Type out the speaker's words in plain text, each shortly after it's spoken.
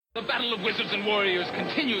The battle of wizards and warriors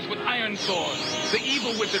continues with Iron Sword. The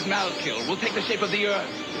evil wizard Malkil will take the shape of the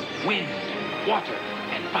earth, wind, water,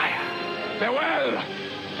 and fire. Farewell!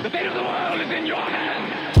 The fate of the world is in your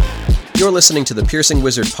hands! You're listening to the Piercing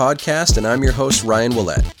Wizard podcast, and I'm your host, Ryan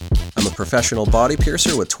Willett. I'm a professional body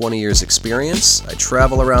piercer with 20 years experience. I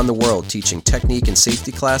travel around the world teaching technique and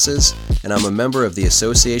safety classes, and I'm a member of the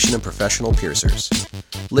Association of Professional Piercers.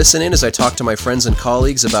 Listen in as I talk to my friends and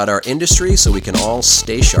colleagues about our industry so we can all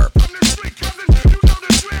stay sharp.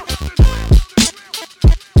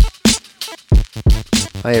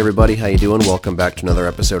 Hi everybody, how you doing? Welcome back to another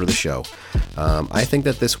episode of the show. I think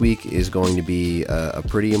that this week is going to be a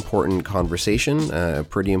pretty important conversation, a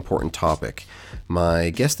pretty important topic. My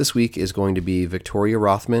guest this week is going to be Victoria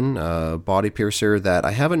Rothman, a body piercer that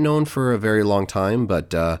I haven't known for a very long time,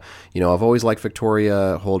 but I've always liked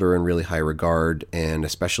Victoria, hold her in really high regard, and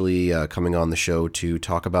especially coming on the show to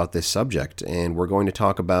talk about this subject. And we're going to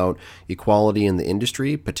talk about equality in the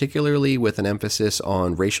industry, particularly with an emphasis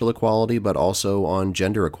on racial equality, but also on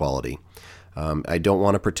gender equality. I don't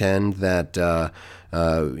want to pretend that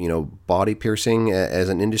body piercing as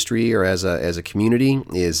an industry or as a community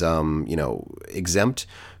is exempt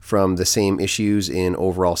from the same issues in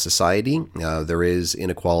overall society. There is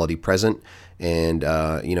inequality present, and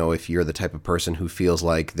if you're the type of person who feels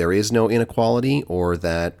like there is no inequality or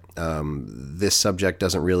that this subject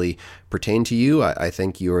doesn't really pertain to you, I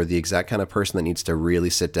think you're the exact kind of person that needs to really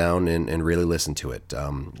sit down and really listen to it.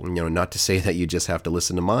 Not to say that you just have to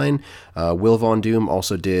listen to mine. Will Von Doom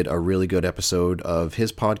also did a really good episode of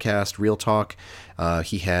his podcast, Real Talk.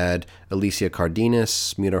 He had Alicia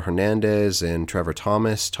Cardenas, Mira Hernandez, and Trevor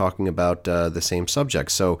Thomas talking about the same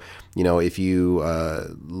subject. So, if you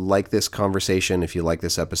like this conversation, if you like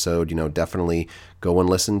this episode, definitely go and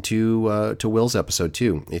listen to Will's episode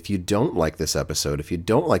too. If you don't like this episode, if you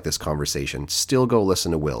don't like this conversation, still go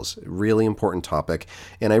listen to Will's. Really important topic.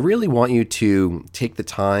 And I really want you to take the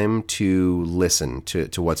time to listen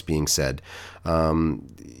to what's being said.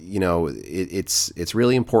 It's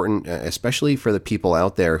really important, especially for the people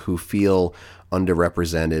out there who feel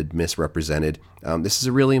underrepresented, misrepresented. This is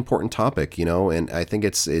a really important topic, and I think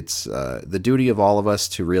it's the duty of all of us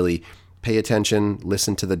to really pay attention,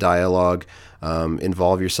 listen to the dialogue,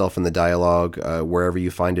 involve yourself in the dialogue wherever you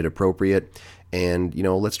find it appropriate. And,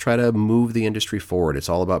 let's try to move the industry forward. It's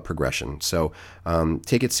all about progression. So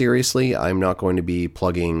take it seriously. I'm not going to be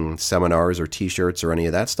plugging seminars or t-shirts or any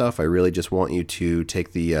of that stuff. I really just want you to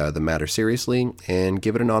take the matter seriously and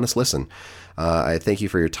give it an honest listen. I thank you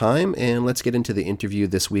for your time, and let's get into the interview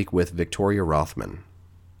this week with Victoria Rothman.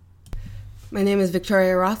 My name is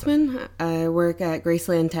Victoria Rothman. I work at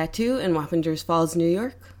Graceland Tattoo in Wappingers Falls, New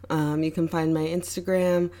York. You can find my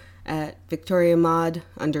Instagram at VictoriaMod_.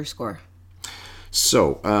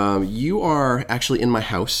 So, you are actually in my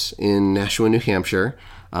house in Nashua, New Hampshire.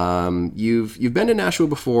 You've been to Nashua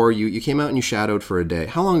before. You came out and you shadowed for a day.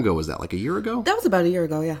 How long ago was that? Like a year ago? That was about a year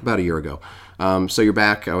ago, yeah. About a year ago. So you're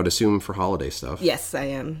back, I would assume, for holiday stuff. Yes, I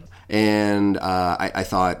am. And I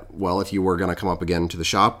thought, well, if you were going to come up again to the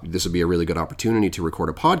shop, this would be a really good opportunity to record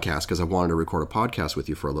a podcast, because I wanted to record a podcast with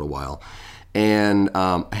you for a little while. And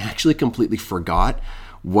I actually completely forgot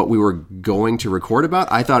what we were going to record about.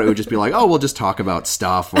 I thought it would just be like, oh, we'll just talk about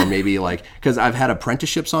stuff, or maybe like, because I've had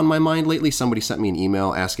apprenticeships on my mind lately. Somebody sent me an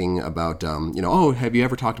email asking about, have you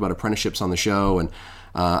ever talked about apprenticeships on the show? And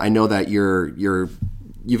I know that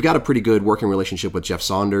you've got a pretty good working relationship with Jeff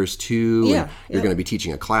Saunders too. Yeah, and you're going to be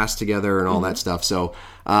teaching a class together and all that stuff. So,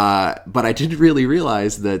 but I didn't really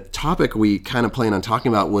realize the topic we kind of planned on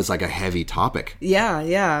talking about was like a heavy topic.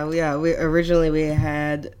 Yeah. We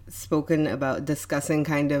had spoken about discussing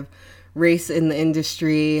kind of race in the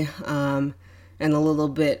industry, and a little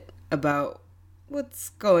bit about what's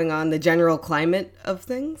going on, the general climate of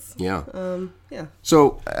things. Yeah. Yeah.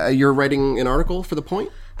 So you're writing an article for The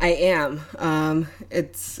Point? I am.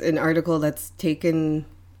 It's an article that's taken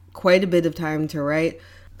quite a bit of time to write.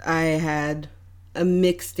 I had a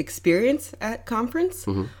mixed experience at conference,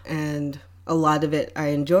 and a lot of it I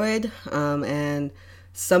enjoyed, and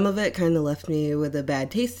some of it kind of left me with a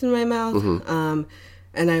bad taste in my mouth.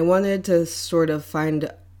 And I wanted to sort of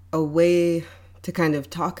find a way to kind of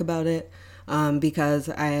talk about it, because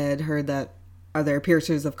I had heard that other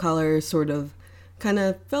piercers of color sort of kind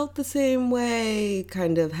of felt the same way,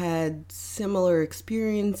 kind of had similar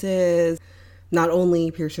experiences, not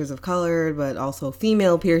only piercers of color, but also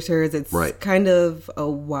female piercers. It's kind of a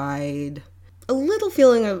a little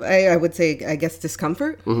feeling of, I would say, I guess,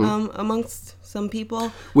 discomfort amongst some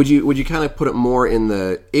people. Would you kind of put it more in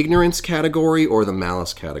the ignorance category or the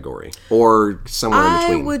malice category, or somewhere in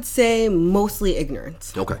between? I would say mostly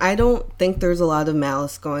ignorance. Okay. I don't think there's a lot of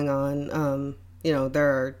malice going on. There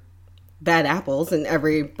are bad apples in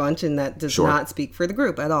every bunch, and that does not speak for the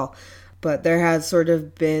group at all. But there has sort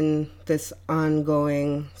of been this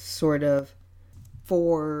ongoing sort of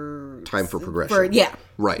time for progression.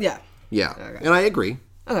 Right. Yeah. Okay. And I agree.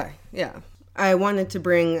 Okay. Yeah. I wanted to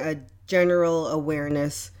bring a general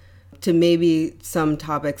awareness to maybe some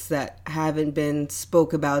topics that haven't been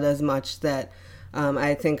spoke about as much that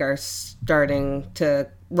I think are starting to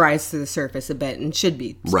rise to the surface a bit and should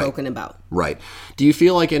be spoken about. Right. Do you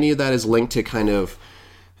feel like any of that is linked to kind of...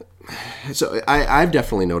 So I've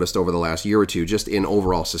definitely noticed over the last year or two, just in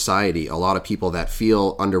overall society, a lot of people that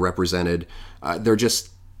feel underrepresented,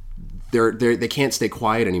 they can't stay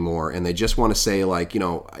quiet anymore, and they just want to say, like,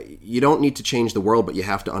 you don't need to change the world, but you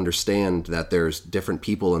have to understand that there's different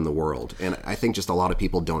people in the world. And I think just a lot of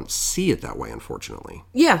people don't see it that way, unfortunately.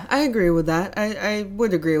 Yeah, I agree with that. I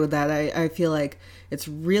would agree with that. I feel like it's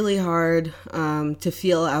really hard to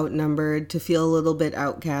feel outnumbered, to feel a little bit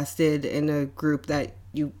outcasted in a group that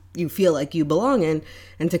you feel like you belong in,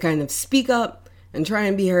 and to kind of speak up and try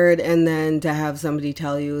and be heard, and then to have somebody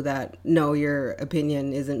tell you that, no, your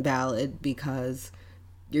opinion isn't valid because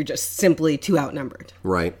you're just simply too outnumbered.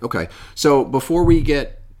 Right. Okay. So before we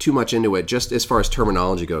get too much into it, just as far as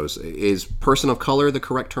terminology goes, is person of color the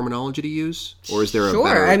correct terminology to use? Or is there a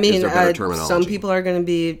better terminology? Some people are going to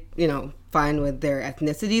be, fine with their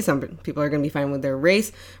ethnicity. Some people are going to be fine with their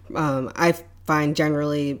race. I find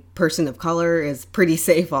generally person of color is pretty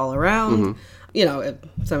safe all around. If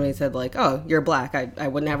somebody said, like, oh, you're black, I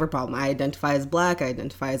wouldn't have a problem. I identify as black. I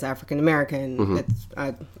identify as African American.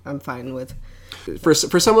 I'm fine with. For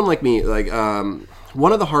someone like me, like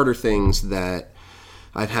one of the harder things that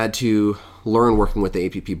I've had to learn working with the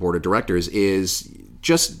APP board of directors is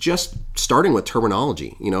just starting with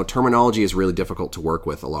terminology. Terminology is really difficult to work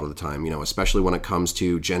with a lot of the time, especially when it comes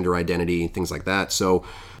to gender identity, things like that. So,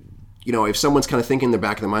 if someone's kind of thinking in the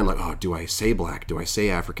back of their mind, like, oh, do I say black? Do I say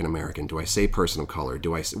African American? Do I say person of color?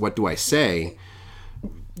 What do I say?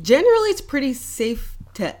 Generally, it's pretty safe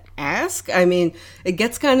to ask. I mean, it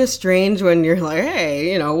gets kind of strange when you're like,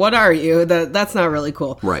 hey, what are you? That's not really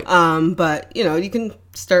cool. Right. But, you can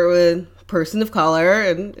start with person of color,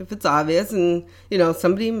 and if it's obvious, and,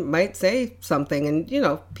 somebody might say something,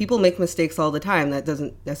 and, people make mistakes all the time. That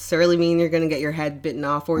doesn't necessarily mean you're going to get your head bitten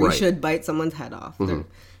off, or you should bite someone's head off.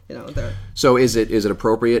 So is it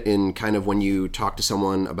appropriate in kind of when you talk to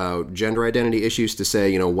someone about gender identity issues to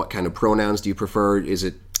say, what kind of pronouns do you prefer? Is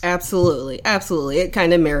it... Absolutely. It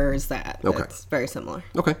kind of mirrors that. Okay. It's very similar.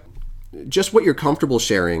 Okay. Just what you're comfortable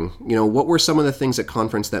sharing, what were some of the things at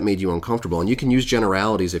conference that made you uncomfortable? And you can use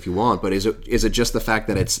generalities if you want, but is it just the fact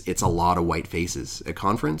that it's a lot of white faces at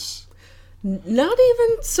conference? Not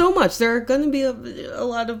even so much. There are going to be a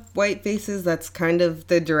lot of white faces. That's kind of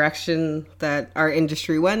the direction that our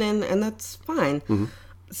industry went in, and that's fine.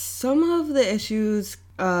 Some of the issues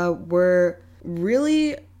were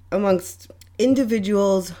really amongst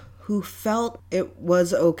individuals who felt it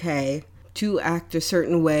was okay to act a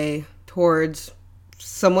certain way towards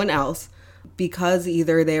someone else because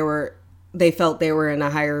either they felt they were in a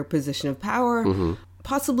higher position of power,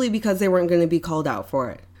 possibly because they weren't going to be called out for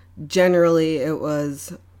it. Generally, it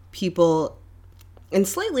was people in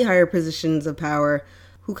slightly higher positions of power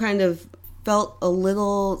who kind of felt a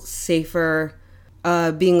little safer,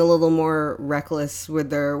 being a little more reckless with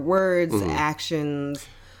their words, actions.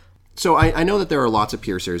 So I know that there are lots of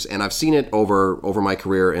piercers, and I've seen it over my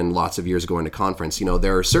career and lots of years going to conference.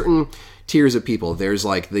 There are certain tiers of people. There's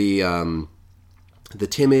like the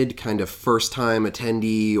timid kind of first-time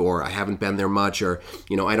attendee, or I haven't been there much, or,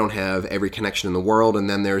 I don't have every connection in the world. And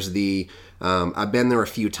then there's the, I've been there a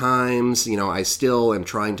few times, I still am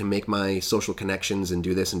trying to make my social connections and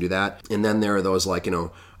do this and do that. And then there are those like,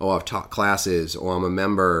 I've taught classes, or I'm a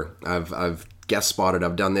member, I've guest spotted,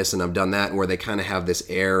 I've done this and I've done that, where they kind of have this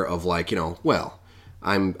air of like, well,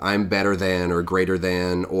 I'm better than or greater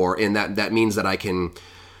than, or, and that means that I can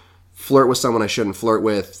flirt with someone I shouldn't flirt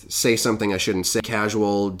with, say something I shouldn't say,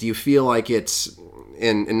 casual. Do you feel like it's,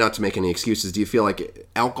 and not to make any excuses, do you feel like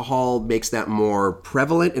alcohol makes that more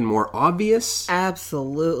prevalent and more obvious?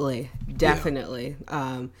 Absolutely. Definitely.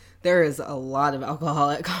 Yeah. There is a lot of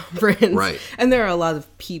alcohol at conference. Right. And there are a lot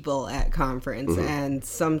of people at conference. And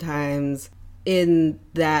sometimes in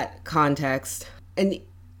that context, and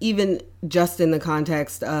even just in the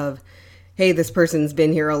context of, hey, this person's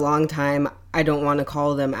been here a long time, I don't want to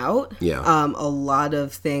call them out. Yeah. A lot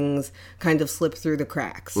of things kind of slip through the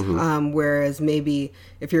cracks. Whereas maybe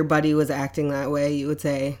if your buddy was acting that way, you would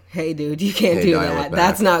say, hey, dude, you can't do dial it that. back.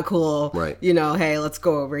 That's not cool. Right. Hey, let's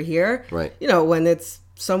go over here. Right. When it's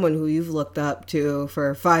someone who you've looked up to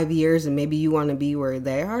for 5 years and maybe you want to be where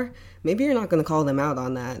they are, maybe you're not going to call them out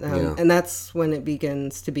on that. And that's when it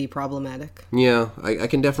begins to be problematic. Yeah, I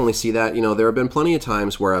can definitely see that. There have been plenty of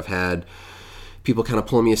times where I've had people kind of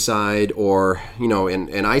pull me aside, or,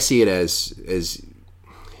 and I see it as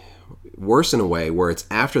worse in a way where it's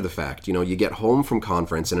after the fact. You get home from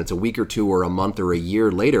conference and it's a week or two or a month or a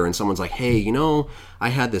year later and someone's like, hey, I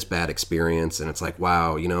had this bad experience, and it's like,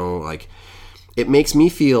 wow, like, it makes me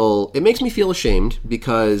feel ashamed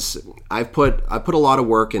because I've put a lot of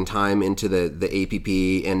work and time into the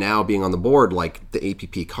APP, and now being on the board, like the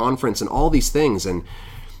APP conference and all these things. And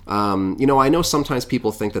I know sometimes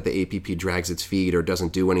people think that the APP drags its feet or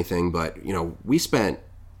doesn't do anything, but we spent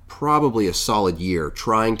probably a solid year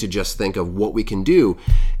trying to just think of what we can do,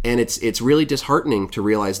 and it's really disheartening to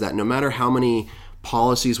realize that no matter how many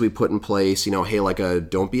policies we put in place, hey, like a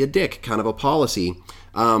don't be a dick kind of a policy,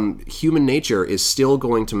 human nature is still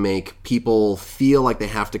going to make people feel like they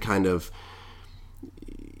have to kind of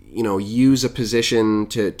use a position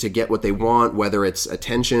to get what they want, whether it's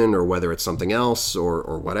attention or whether it's something else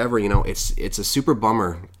or whatever. It's a super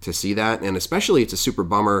bummer to see that, and especially it's a super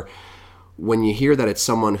bummer when you hear that it's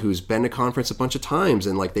someone who's been to conference a bunch of times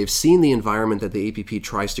and like they've seen the environment that the APP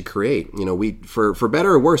tries to create. We for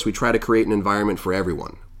better or worse, we try to create an environment for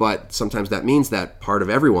everyone, but sometimes that means that part of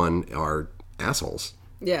everyone are assholes.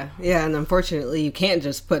 Yeah, and unfortunately you can't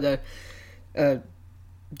just put a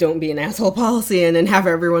don't be an asshole policy in and have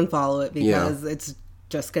everyone follow it, because it's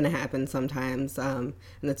just going to happen sometimes. And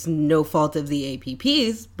it's no fault of the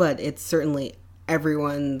APPs, but it's certainly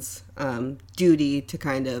everyone's duty to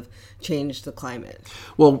kind of change the climate.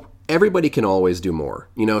 Well, everybody can always do more,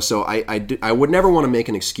 so I would never want to make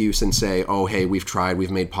an excuse and say, oh, hey, we've tried,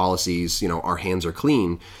 we've made policies, our hands are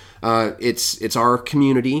clean. It's our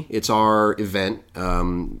community, it's our event,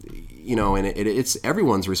 and it's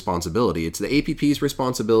everyone's responsibility. It's the APP's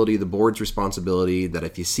responsibility, the board's responsibility, that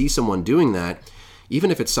if you see someone doing that, even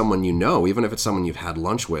if it's someone even if it's someone you've had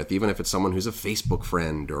lunch with, even if it's someone who's a Facebook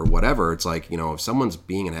friend or whatever, it's like, if someone's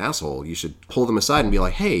being an asshole, you should pull them aside and be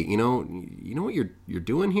like, hey, you know what you're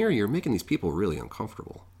doing here? You're making these people really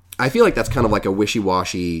uncomfortable. I feel like that's kind of like a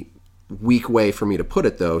wishy-washy, weak way for me to put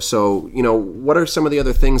it, though. So, what are some of the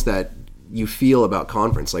other things that you feel about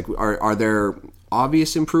conference? Like, are there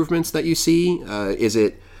obvious improvements that you see? Is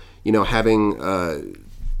it, having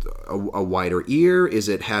a wider ear? Is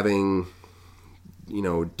it having,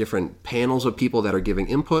 different panels of people that are giving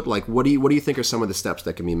input? Like, what do you think are some of the steps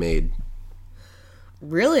that can be made?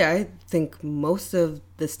 Really, I think most of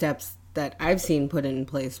the steps that I've seen put in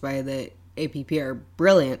place by the APP are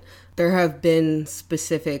brilliant. There have been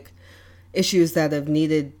specific issues that have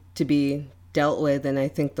needed to be dealt with, and I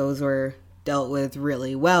think those were dealt with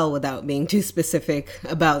really well without being too specific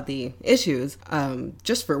about the issues.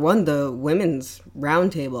 Just for one, the women's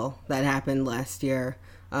roundtable that happened last year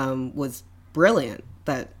was brilliant.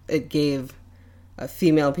 That it gave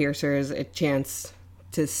female piercers a chance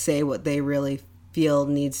to say what they really feel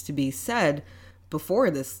needs to be said before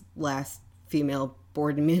this last female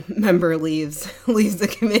board member leaves the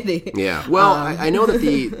committee. Yeah. Well, I know that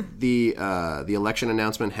the election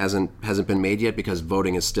announcement hasn't been made yet because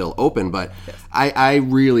voting is still open, but yes. I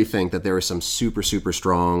really think that there are some super, super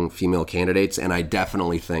strong female candidates, and I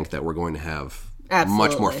definitely think that we're going to have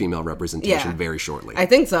much more female representation very shortly. I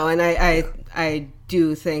think so, and I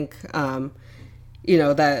do think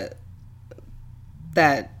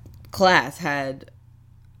that class had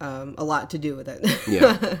a lot to do with it.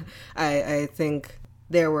 Yeah. I think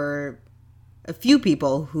there were a few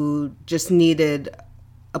people who just needed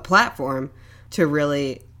a platform to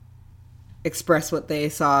really express what they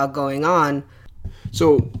saw going on.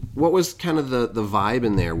 So what was kind of the vibe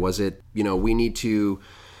in there? Was it, we need to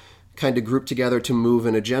kind of group together to move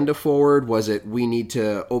an agenda forward? Was it we need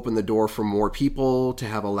to open the door for more people to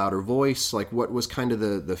have a louder voice? Like, what was kind of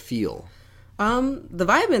the feel? The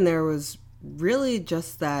vibe in there was really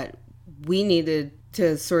just that we needed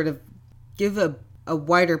to sort of give a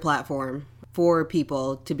wider platform for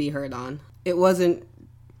people to be heard on. It wasn't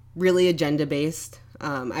really agenda-based.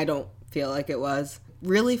 I don't feel like it was.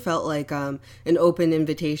 Really felt like an open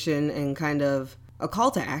invitation and kind of a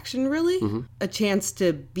call to action, really. Mm-hmm. A chance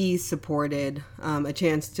to be supported, a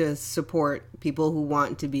chance to support people who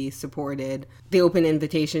want to be supported. The open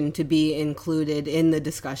invitation to be included in the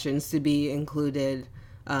discussions, to be included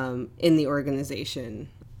in the organization.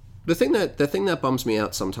 The thing that bums me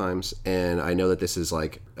out sometimes, and I know that this is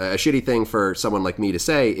like a shitty thing for someone like me to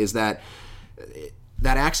say, is that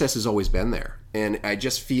access has always been there, and I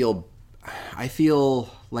feel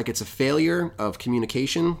like it's a failure of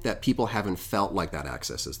communication that people haven't felt like that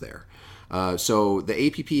access is there. So the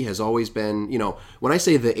APP has always been, when I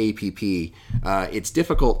say the APP, it's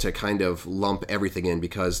difficult to kind of lump everything in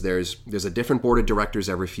because there's a different board of directors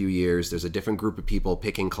every few years. There's a different group of people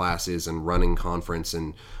picking classes and running conference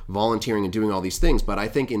and volunteering and doing all these things. But I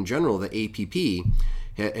think in general, the APP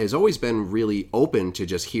has always been really open to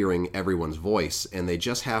just hearing everyone's voice, and they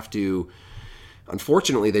just have to,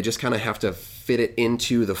 unfortunately, they just kind of have to fit it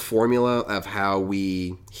into the formula of how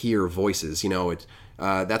we hear voices.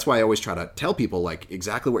 That's why I always try to tell people like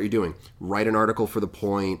exactly what you're doing. Write an article for The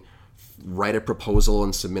Point, write a proposal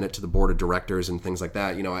and submit it to the board of directors and things like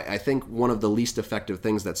that. I think one of the least effective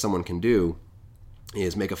things that someone can do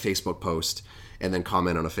is make a Facebook post and then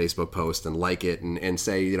comment on a Facebook post and like it and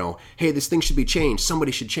say, hey, this thing should be changed.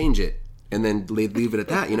 Somebody should change it. And then leave it at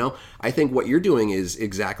that, I think what you're doing is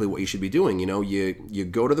exactly what you should be doing. You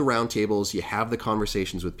go to the roundtables, you have the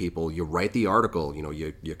conversations with people, you write the article,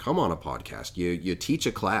 you come on a podcast, you teach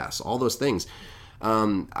a class, all those things.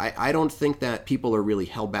 I don't think that people are really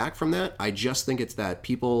held back from that. I just think it's that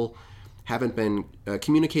people haven't been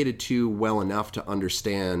communicated to well enough to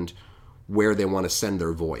understand where they want to send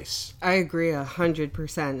their voice. I agree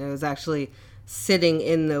 100%. It was actually sitting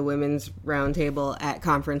in the women's roundtable at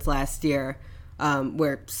conference last year,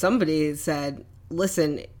 where somebody said,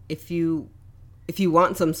 listen, if you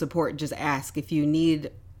want some support, just ask. If you need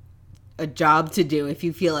a job to do, if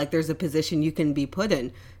you feel like there's a position you can be put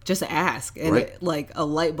in, just ask. And right. Like a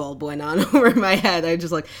light bulb went on over my head.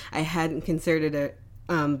 I hadn't considered it,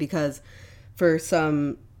 because for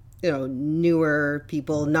some newer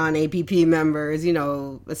people, non-APP members,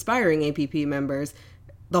 aspiring APP members,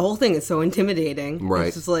 the whole thing is so intimidating. Right.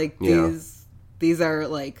 It's just like these are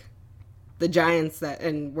like the giants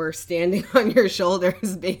and we're standing on your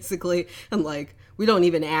shoulders basically, and like we don't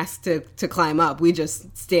even ask to climb up. We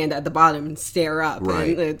just stand at the bottom and stare up.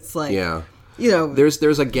 Right. And it's like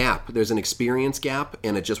there's a gap. There's an experience gap,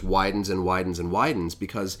 and it just widens and widens and widens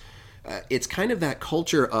because it's kind of that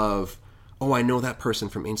culture of, oh, I know that person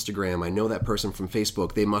from Instagram. I know that person from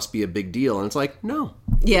Facebook. They must be a big deal. And it's like, no,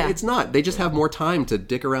 it's not. They just have more time to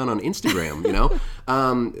dick around on Instagram,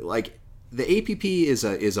 Like the APP is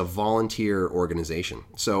a volunteer organization.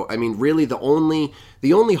 So, I mean, really the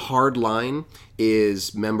only hard line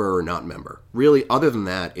is member or not member. Really, other than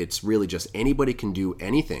that, it's really just anybody can do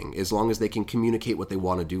anything as long as they can communicate what they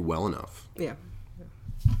want to do well enough. Yeah.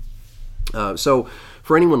 So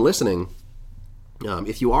for anyone listening,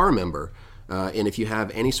 if you are a member, and if you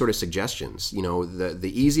have any sort of suggestions,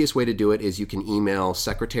 the easiest way to do it is you can email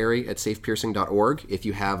secretary@safepiercing.org. If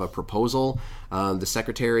you have a proposal, the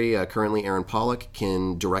secretary, currently Aaron Pollock,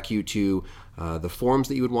 can direct you to the forms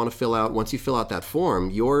that you would want to fill out. Once you fill out that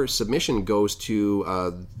form, your submission goes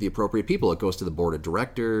to the appropriate people. It goes to the board of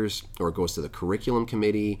directors, or it goes to the curriculum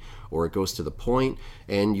committee, or it goes to the Point,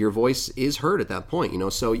 and your voice is heard at that point.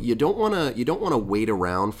 So you don't want to wait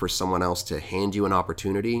around for someone else to hand you an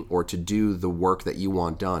opportunity or to do the work that you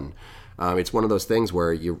want done. It's one of those things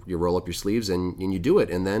where you roll up your sleeves and you do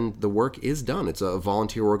it, and then the work is done. It's a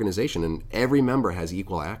volunteer organization, and every member has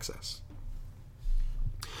equal access.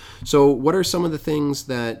 So what are some of the things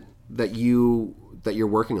that you're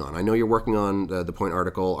working on? I know you're working on the Point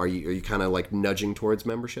article. Are you kind of like nudging towards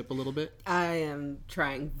membership a little bit? I am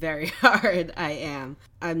trying very hard. I am.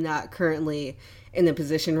 I'm not currently in a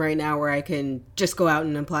position right now where I can just go out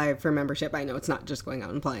and apply for membership. I know it's not just going out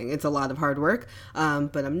and applying. It's a lot of hard work.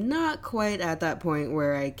 But I'm not quite at that point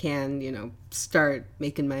where I can, start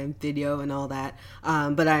making my video and all that.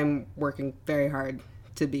 But I'm working very hard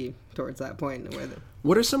to be towards that point.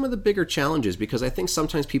 What are some of the bigger challenges? Because I think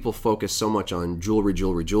sometimes people focus so much on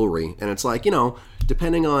jewelry, and it's like,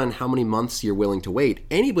 depending on how many months you're willing to wait,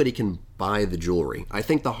 anybody can buy the jewelry. I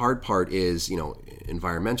think the hard part is,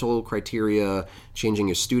 environmental criteria, changing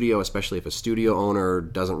your studio, especially if a studio owner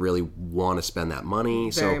doesn't really want to spend that money.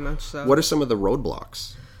 Very much so. What are some of the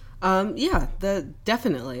roadblocks?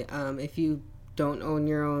 Definitely. If you don't own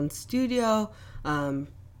your own studio,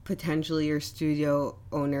 potentially your studio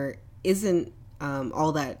owner isn't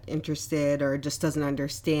all that interested or just doesn't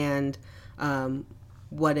understand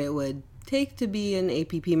what it would take to be an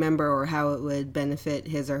APP member or how it would benefit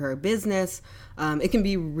his or her business. It can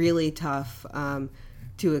be really tough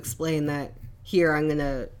to explain that here I'm going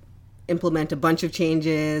to implement a bunch of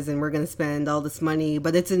changes and we're going to spend all this money,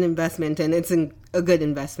 but it's an investment and it's a good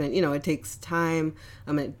investment. It takes time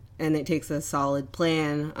and it takes a solid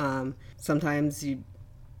plan. Sometimes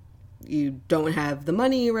you don't have the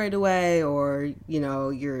money right away, or, you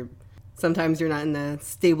know, sometimes you're not in a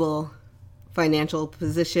stable financial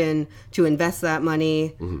position to invest that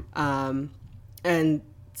money. And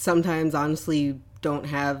sometimes, honestly, you don't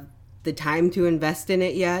have the time to invest in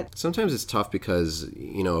it yet. Sometimes it's tough because,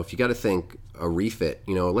 you know, if you got to think a refit,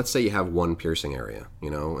 you know, let's say you have one piercing area, you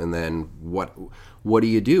know, and then what do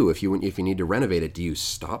you do if you need to renovate it? Do you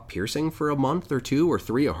stop piercing for a month or 2 or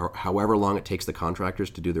 3 or however long it takes the contractors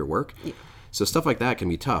to do their work? Yeah. So stuff like that can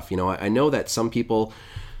be tough. You know, I know that some people,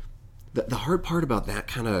 the hard part about that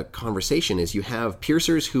kind of conversation is you have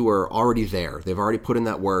piercers who are already there. They've already put in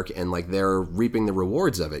that work, and like they're reaping the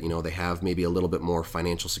rewards of it. You know, they have maybe a little bit more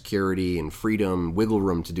financial security and freedom, wiggle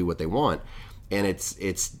room to do what they want. And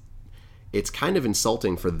it's kind of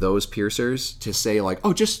insulting for those piercers to say like,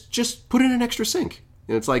 oh, just put in an extra sink.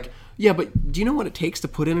 And it's like, yeah, but do you know what it takes to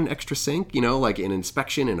put in an extra sink? You know, like an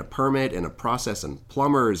inspection and a permit and a process and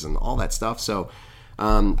plumbers and all that stuff. So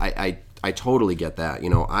I totally get that. You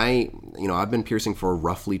know, I've been piercing for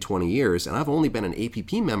roughly 20 years, and I've only been an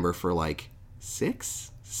APP member for like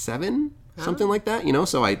 6, 7, something like that. You know,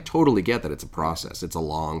 so I totally get that it's a process. It's a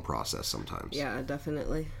long process sometimes. Yeah,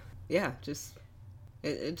 definitely. Yeah,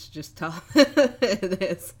 it's just tough. It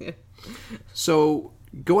is. Yeah. So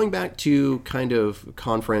going back to kind of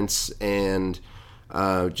conference and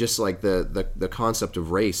just like the concept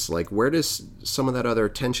of race, like where does some of that other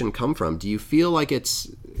tension come from? Do you feel like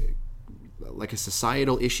it's like a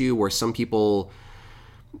societal issue where some people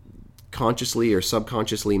consciously or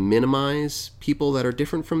subconsciously minimize people that are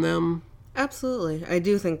different from them? Absolutely. I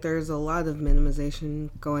do think there's a lot of minimization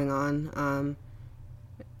going on.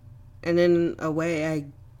 And in a way, I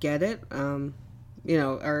get it. You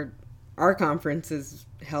know, our conference is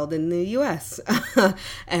held in the U.S.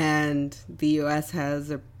 and the U.S.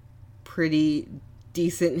 has a pretty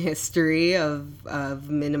decent history of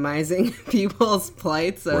minimizing people's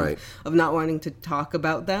plights, of not wanting to talk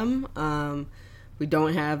about them. We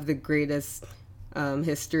don't have the greatest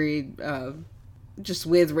history just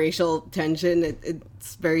with racial tension.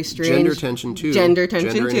 It's very strange. Gender tension too. Gender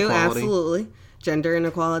tension too, absolutely. Gender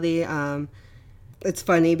inequality. It's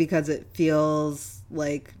funny because it feels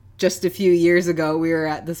like just a few years ago we were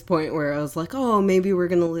at this point where I was like, oh, maybe we're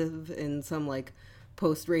going to live in some like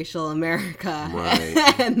post-racial America.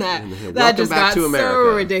 Right. And that just got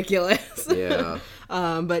so ridiculous. Yeah.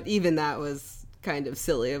 But even that was kind of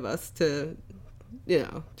silly of us to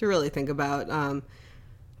really think about.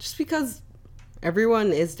 Just because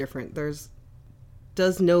everyone is different.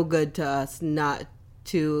 Does no good to us not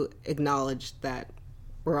to acknowledge that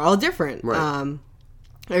we're all different. Right.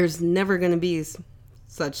 There's never going to be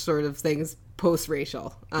such sort of things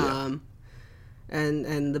post-racial. And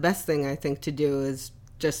the best thing I think to do is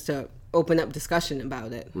just to open up discussion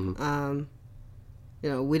about it. Mm-hmm. You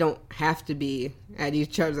know, we don't have to be at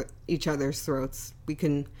each other's throats. We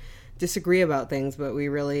can disagree about things, but we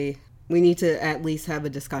need to at least have a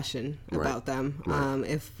discussion about them. Right.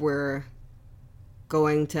 If we're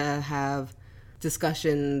going to have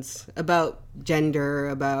discussions about gender,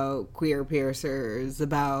 about queer piercers,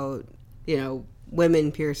 about, you know,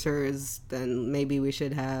 women piercers, then maybe we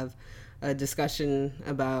should have a discussion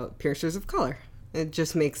about piercers of color. It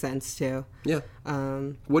just makes sense too. Yeah.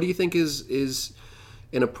 What do you think is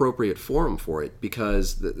an appropriate forum for it?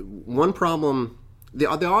 Because one problem, the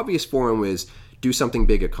obvious forum is do something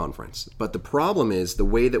big at conference. But the problem is the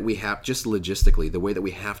way that we have, just logistically, the way that we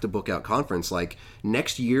have to book out conference, like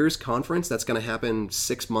next year's conference that's going to happen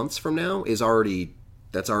 6 months from now it's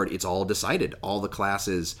all decided. All the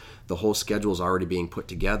classes, the whole schedule is already being put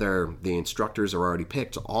together. The instructors are already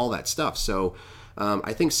picked, all that stuff. So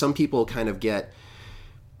I think some people kind of get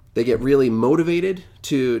really motivated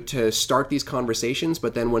to start these conversations,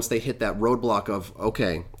 but then once they hit that roadblock of,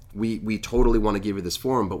 okay, we totally want to give you this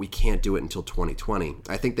forum, but we can't do it until 2020.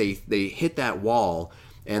 I think they hit that wall,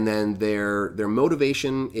 and then their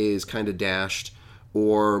motivation is kind of dashed,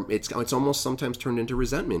 or it's almost sometimes turned into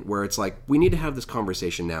resentment, where it's like, we need to have this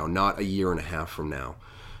conversation now, not a year and a half from now.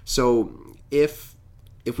 So if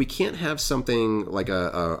we can't have something like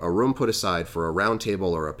a room put aside for a round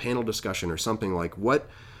table or a panel discussion or something, like what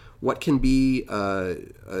can be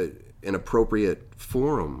an appropriate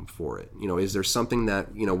forum for it? You know, is there something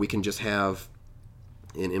that, you know, we can just have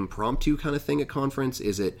an impromptu kind of thing at conference?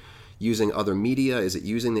 Is it using other media? Is it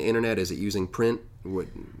using the internet? Is it using print?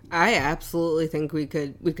 I absolutely think we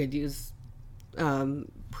could use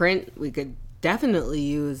print. We could definitely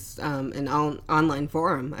use an online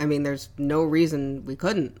forum. I mean, there's no reason we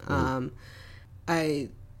couldn't. I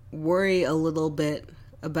worry a little bit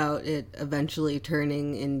about it eventually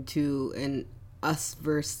turning into an us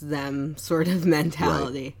versus them sort of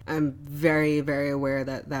mentality. Right. I'm very, very aware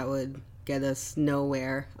that that would get us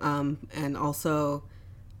nowhere. And also,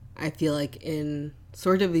 I feel like in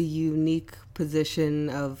sort of a unique position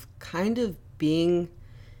of kind of being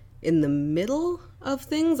in the middle of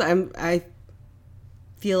things. I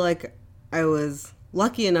feel like I was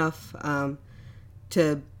lucky enough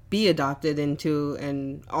to be adopted into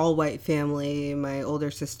an all-white family. My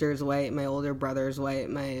older sister's white, my older brother's white,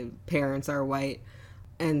 my parents are white.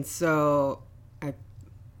 And so I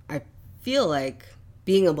feel like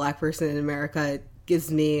being a Black person in America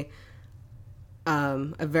gives me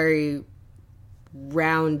a very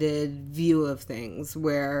rounded view of things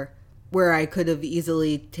where I could have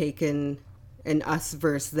easily taken an us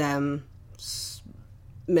versus them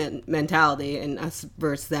mentality, an us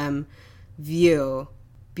versus them view.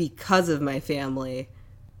 Because of my family,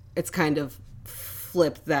 it's kind of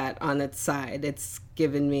flipped that on its side. It's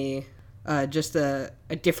given me just a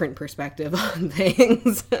different perspective on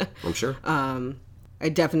things. I'm sure. I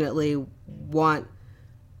definitely want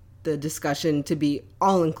the discussion to be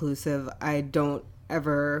all-inclusive. I don't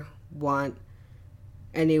ever want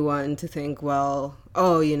anyone to think, well,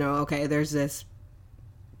 oh, okay, there's this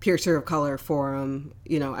piercer of color forum,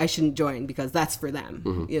 I shouldn't join because that's for them,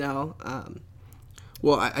 Mm-hmm.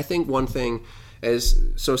 Well, I think one thing is,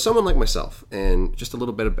 so someone like myself, and just a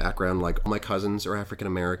little bit of background, like all my cousins are African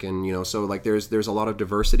American, so like there's a lot of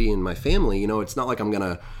diversity in my family. It's not like I'm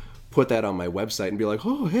gonna put that on my website and be like,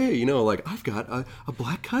 oh, hey, like I've got a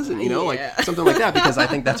Black cousin, like something like that, because I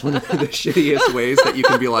think that's one of the shittiest ways that you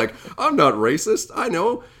can be like, I'm not racist, I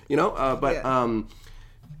know,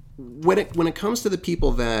 when it comes to the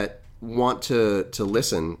people that want to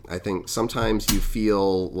listen, I think sometimes you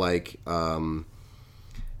feel like,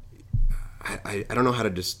 I don't know how to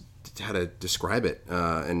describe it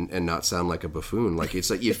and not sound like a buffoon. Like it's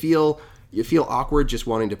like you feel awkward just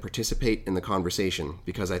wanting to participate in the conversation,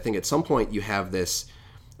 because I think at some point you have this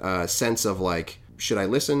sense of like, should I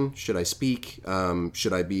listen? Should I speak?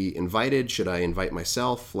 Should I be invited? Should I invite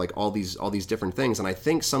myself? Like all these different things. And I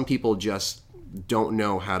think some people just don't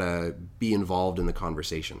know how to be involved in the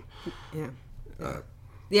conversation. Yeah.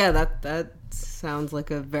 That sounds like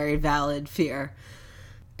a very valid fear.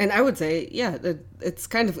 And I would say, it's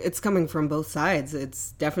coming from both sides.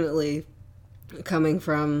 It's definitely coming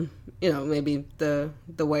from, maybe the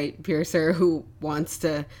white piercer who wants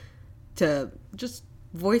to just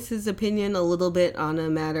voice his opinion a little bit on a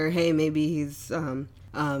matter. Hey, maybe he's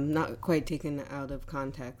not quite taken out of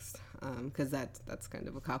context, because that's kind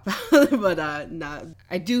of a cop-out. But not.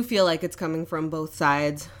 I do feel like it's coming from both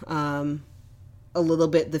sides. A little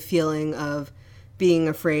bit the feeling of being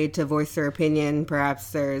afraid to voice their opinion.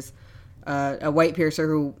 Perhaps there's a white piercer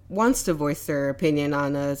who wants to voice their opinion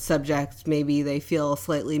on a subject. Maybe they feel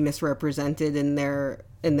slightly misrepresented in their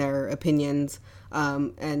opinions.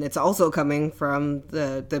 And it's also coming from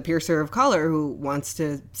the piercer of color who wants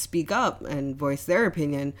to speak up and voice their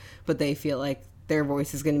opinion, but they feel like their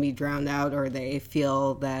voice is going to be drowned out, or they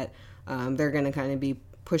feel that they're going to kind of be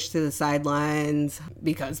pushed to the sidelines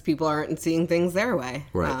because people aren't seeing things their way.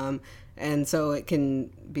 Right. And so it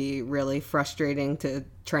can be really frustrating to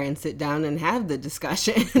try and sit down and have the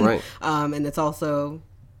discussion. Right. And it's also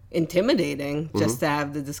intimidating just to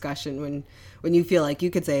have the discussion when you feel like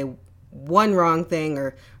you could say one wrong thing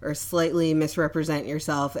or slightly misrepresent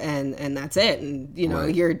yourself and that's it. And,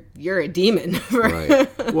 right. you're a demon.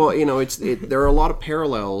 Right. Well, there are a lot of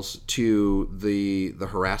parallels to the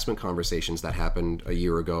harassment conversations that happened a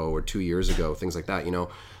year ago or 2 years ago, things like that,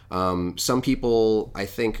 Some people, I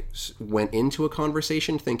think, went into a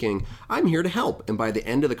conversation thinking, I'm here to help. And by the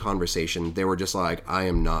end of the conversation, they were just like, I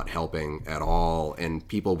am not helping at all. And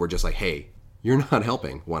people were just like, hey, you're not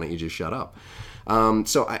helping. Why don't you just shut up?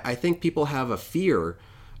 So I think people have a fear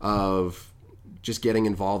of just getting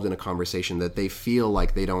involved in a conversation that they feel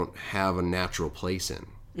like they don't have a natural place in.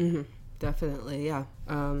 Mm-hmm. Definitely, yeah.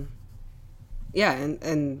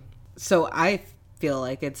 And so I feel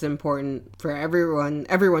like it's important for everyone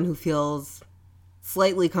who feels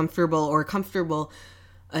slightly comfortable or comfortable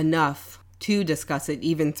enough to discuss it,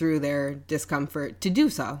 even through their discomfort, to do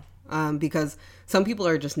so. Because some people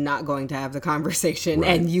are just not going to have the conversation,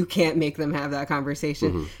 right. And you can't make them have that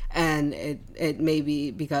conversation. Mm-hmm. And it may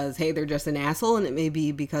be because, hey, they're just an asshole, and it may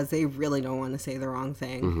be because they really don't want to say the wrong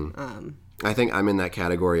thing. Mm-hmm. I think I'm in that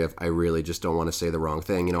category of I really just don't want to say the wrong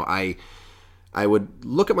thing. I would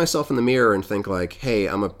look at myself in the mirror and think like, hey,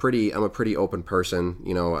 I'm a pretty open person.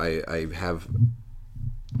 I have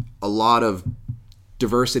a lot of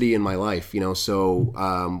diversity in my life,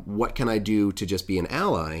 so what can I do to just be an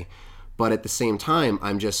ally? But at the same time,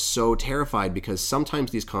 I'm just so terrified because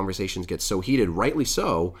sometimes these conversations get so heated, rightly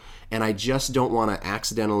so, and I just don't want to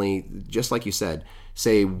accidentally, just like you said,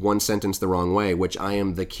 say one sentence the wrong way, which I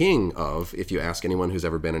am the king of. If you ask anyone who's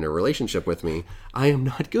ever been in a relationship with me, I am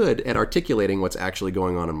not good at articulating what's actually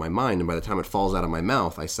going on in my mind, and by the time it falls out of my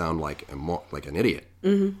mouth, I sound like an idiot.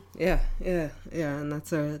 Mm-hmm. Yeah, and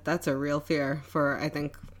that's a real fear for, I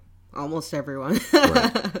think, almost everyone.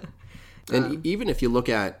 Right. And even if you look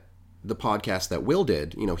at the podcast that Will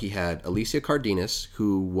did, he had Alicia Cardenas,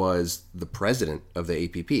 who was the president of the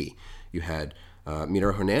APP. You had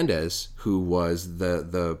Mira Hernandez, who was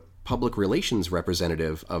the public relations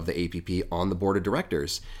representative of the APP on the board of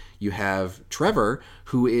directors. You have Trevor,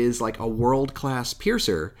 who is like a world-class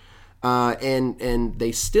piercer, and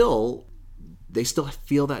they still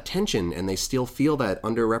feel that tension, and they still feel that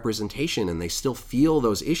underrepresentation, and they still feel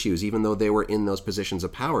those issues, even though they were in those positions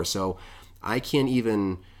of power. So I can't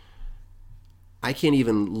even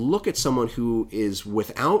look at someone who is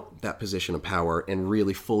without that position of power and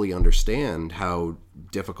really fully understand how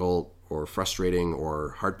difficult or frustrating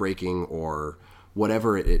or heartbreaking or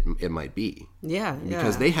whatever it might be. Yeah.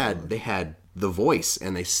 Because they had the voice,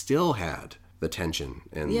 and they still had the tension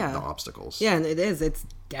and the obstacles. Yeah, and it's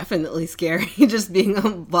definitely scary just being a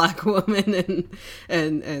Black woman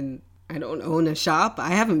and I don't own a shop. I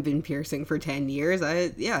haven't been piercing for 10 years.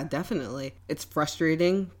 Definitely. It's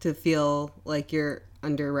frustrating to feel like you're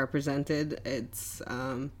underrepresented. It's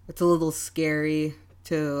a little scary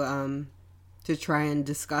to try and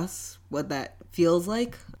discuss what that feels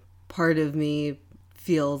like. Part of me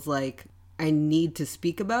feels like I need to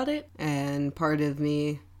speak about it, and part of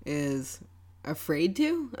me is afraid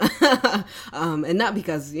to. And not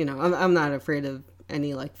because, I'm not afraid of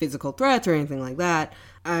any like physical threats or anything like that.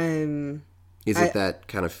 Is it that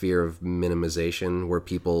kind of fear of minimization where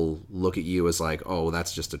people look at you as like, oh,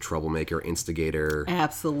 that's just a troublemaker, instigator?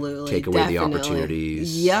 Absolutely. Take away the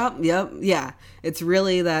opportunities. Yep. Yeah. It's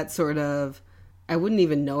really that sort of, I wouldn't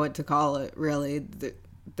even know what to call it, really.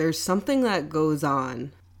 There's something that goes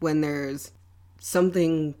on when there's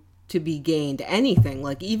something to be gained, anything,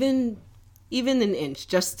 like even an inch,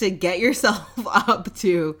 just to get yourself up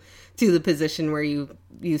to the position where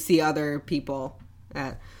you see other people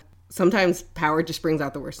at. Sometimes power just brings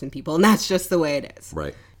out the worst in people, and that's just the way it is.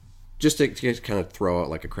 Right. Just to kind of throw out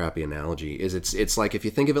like a crappy analogy, is it's like if you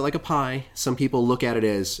think of it like a pie, some people look at it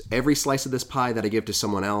as every slice of this pie that I give to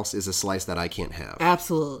someone else is a slice that I can't have.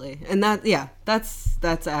 Absolutely. And that's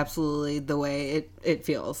absolutely the way it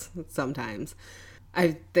feels sometimes.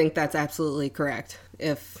 I think that's absolutely correct.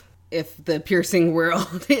 If the piercing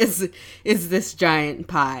world is this giant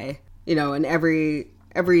pie, and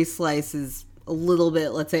every slice is a little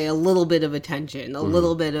bit, let's say, a little bit of attention, a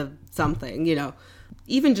little bit of something,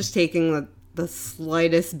 even just taking the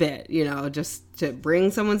slightest bit, just to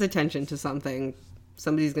bring someone's attention to something,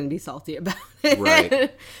 somebody's going to be salty about it.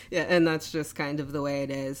 Right. Yeah, and that's just kind of the way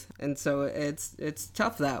it is. And so it's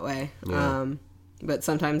tough that way. Yeah. But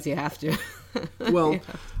sometimes you have to. Well,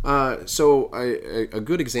 so a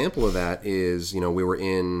good example of that is, we were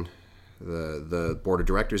in the board of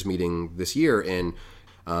directors meeting this year, and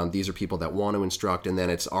these are people that want to instruct, and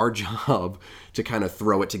then it's our job to kind of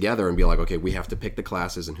throw it together and be like, okay, we have to pick the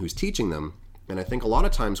classes and who's teaching them. And I think a lot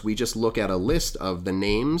of times we just look at a list of the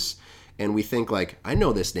names and we think like, I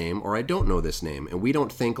know this name or I don't know this name. And we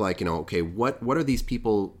don't think like, okay, what are these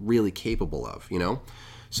people really capable of,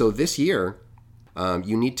 So this year,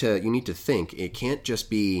 you need to think. It can't just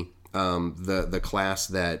be the class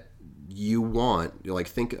that you want. Like,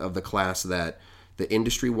 think of the class that the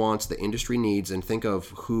industry wants, the industry needs, and think of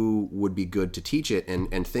who would be good to teach it,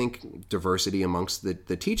 and think diversity amongst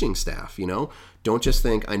the teaching staff, Don't just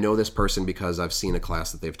think, I know this person because I've seen a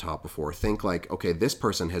class that they've taught before. Think like, okay, this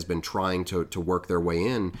person has been trying to work their way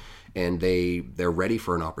in, and they're ready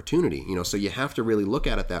for an opportunity, So you have to really look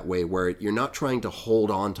at it that way, where you're not trying to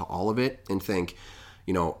hold on to all of it and think,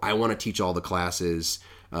 I want to teach all the classes,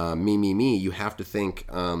 me. You have to think,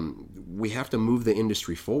 we have to move the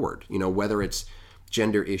industry forward, whether it's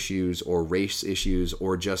gender issues or race issues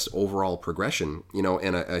or just overall progression,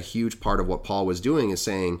 and a huge part of what Paul was doing is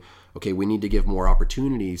saying, okay, we need to give more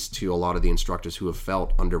opportunities to a lot of the instructors who have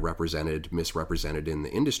felt underrepresented, misrepresented in the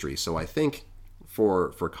industry. So I think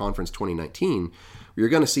for Conference 2019, you're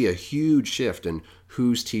going to see a huge shift in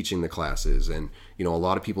who's teaching the classes, and a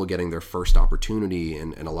lot of people getting their first opportunity,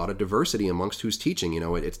 and a lot of diversity amongst who's teaching.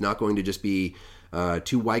 It's not going to just be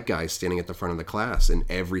two white guys standing at the front of the class in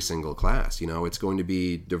every single class. It's going to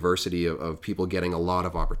be diversity of people getting a lot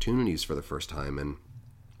of opportunities for the first time, and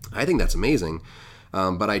I think that's amazing.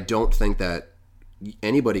 But I don't think that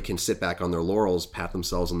anybody can sit back on their laurels, pat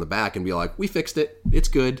themselves on the back, and be like, "We fixed it. It's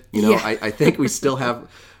good." You know, I think we still have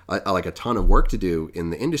a ton of work to do in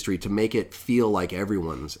the industry to make it feel like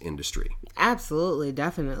everyone's industry. Absolutely,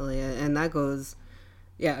 definitely, and that goes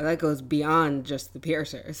beyond just the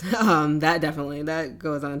piercers. That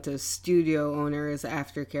goes on to studio owners,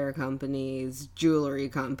 aftercare companies, jewelry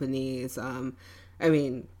companies. I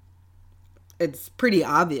mean, it's pretty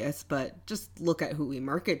obvious, but just look at who we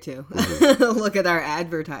market to. Look at our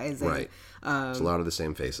advertising. Right. It's a lot of the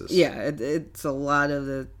same faces. Yeah, it's a lot of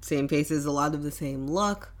the same faces, a lot of the same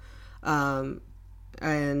look. And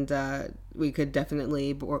we could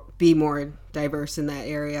definitely be more diverse in that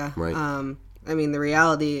area. Right. I mean, the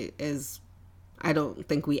reality is I don't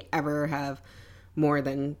think we ever have more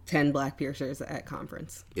than 10 black piercers at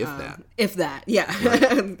conference. If that, yeah.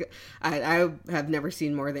 Right. I have never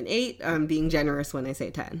seen more than 8. I'm being generous when I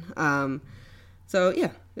say 10. So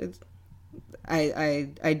yeah,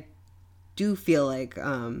 I do feel like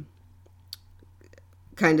kind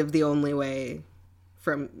of the only way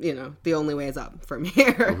is up from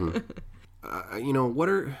here. Mm-hmm.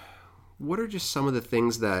 What are just some of the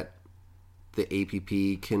things that the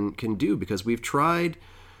APP can do? Because we've tried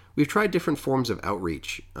different forms of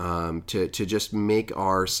outreach to just make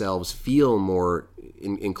ourselves feel more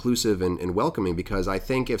inclusive and welcoming. Because I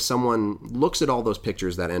think if someone looks at all those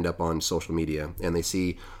pictures that end up on social media and they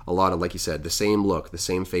see a lot of, like you said, the same look, the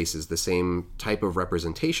same faces, the same type of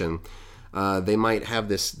representation, they might have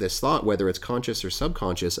this thought, whether it's conscious or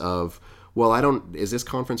subconscious, of, well, is this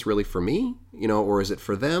conference really for me? Or is it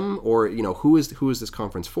for them? Or, who is this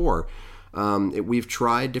conference for? We've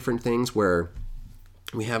tried different things where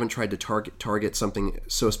we haven't tried to target something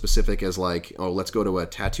so specific as like, oh, let's go to a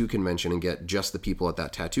tattoo convention and get just the people at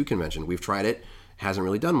that tattoo convention. We've tried it, hasn't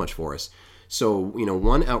really done much for us. So,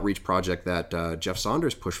 one outreach project that Jeff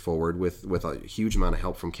Saunders pushed forward with a huge amount of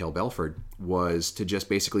help from Cale Belford was to just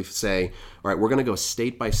basically say, all right, we're going to go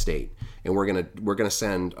state by state, and we're going to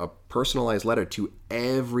send a personalized letter to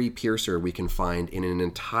every piercer we can find in an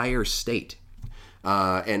entire state.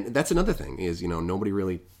 And that's another thing is, nobody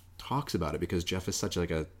really talks about it because Jeff is such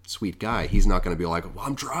like a sweet guy. He's not going to be like, well,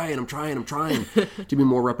 I'm trying to be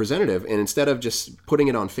more representative. And instead of just putting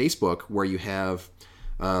it on Facebook where you have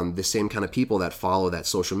the same kind of people that follow that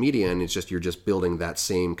social media, and you're just building that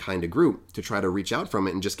same kind of group to try to reach out from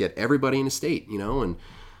it and just get everybody in a state, and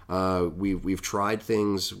we've tried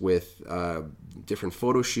things with different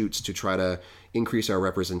photo shoots to try to increase our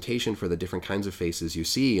representation for the different kinds of faces you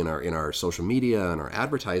see in our social media and our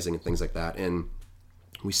advertising and things like that. And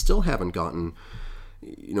we still haven't gotten,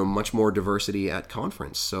 much more diversity at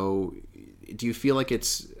conference. So do you feel like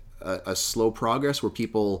it's a slow progress where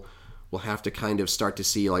people will have to kind of start to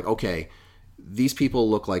see like, okay, these people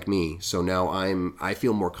look like me, so now I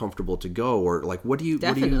feel more comfortable to go? Or like, what do you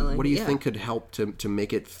think could help to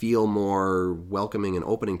make it feel more welcoming and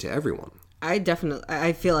opening to everyone? I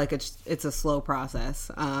feel like it's a slow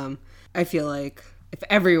process. I feel like if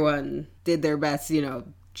everyone did their best,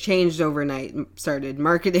 changed overnight, started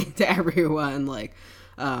marketing to everyone, like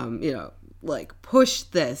push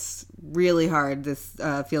this really hard, this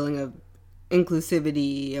feeling of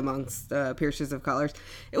inclusivity amongst piercers of colors,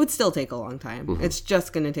 it would still take a long time. Mm-hmm. It's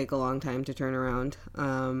just going to take a long time to turn around.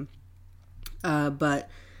 But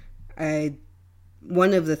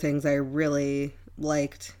one of the things I really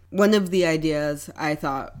liked, one of the ideas I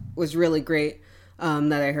thought was really great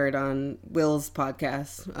that I heard on Will's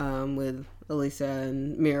podcast with Elisa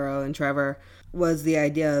and Miro and Trevor, was the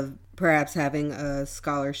idea of perhaps having a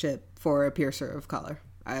scholarship for a piercer of color.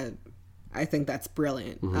 I think that's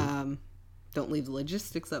brilliant. Mm-hmm. Don't leave the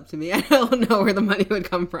logistics up to me. I don't know where the money would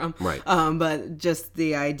come from. Right. But just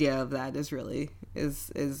the idea of that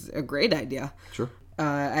is a great idea. Sure.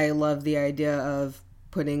 I love the idea of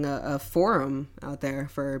putting a forum out there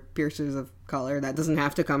for piercers of color. That doesn't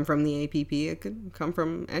have to come from the APP. It could come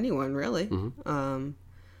from anyone, really. Mm-hmm.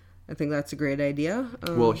 I think that's a great idea.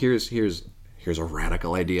 Well, here's a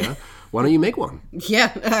radical idea. Why don't you make one?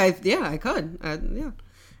 Yeah, I could. Yeah,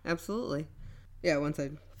 absolutely. Yeah, once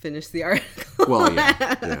I finish the article. Well,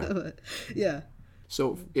 yeah. Yeah.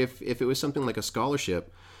 So if it was something like a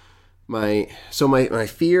scholarship, my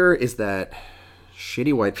fear is that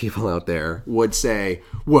shitty white people out there would say,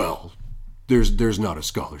 well, there's not a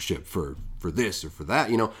scholarship for this or for that,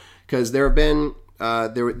 because there have been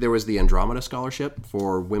there was the Andromeda scholarship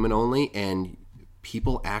for women only, and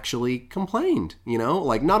people actually complained,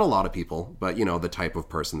 like not a lot of people, but the type of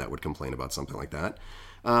person that would complain about something like that.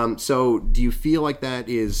 So do you feel like that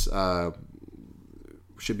is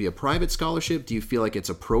should be a private scholarship? Do you feel like it's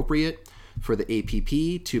appropriate for the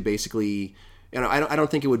APP to basically, I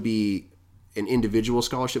don't think it would be an individual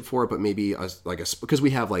scholarship for it, but maybe because we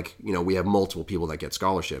have we have multiple people that get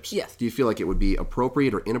scholarships. Yes. Do you feel like it would be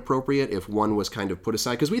appropriate or inappropriate if one was kind of put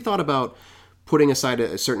aside? Because we thought about putting aside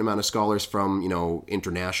a certain amount of scholars from,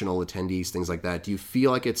 international attendees, things like that. Do you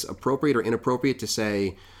feel like it's appropriate or inappropriate to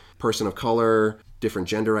say person of color, different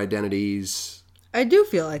gender identities? I do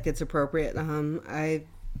feel like it's appropriate. I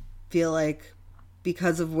feel like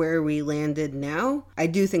because of where we landed now, I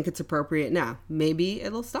do think it's appropriate now. Maybe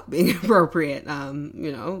it'll stop being appropriate.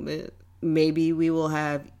 Maybe we will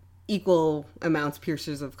have equal amounts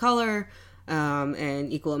piercers of color,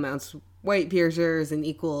 and equal amounts white piercers, and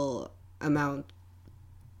equal amount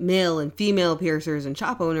male and female piercers and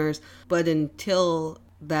shop owners. But until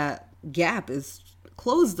that gap is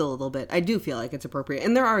closed a little bit, I do feel like it's appropriate.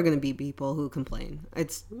 And there are going to be people who complain.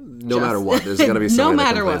 It's no matter what. There's going to be somebody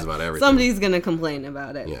that complains about everything. Somebody's going to complain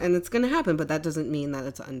about it. Yeah. And it's going to happen, but that doesn't mean that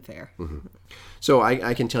it's unfair. Mm-hmm. So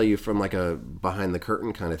I can tell you from like a behind the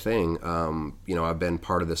curtain kind of thing, I've been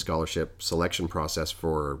part of the scholarship selection process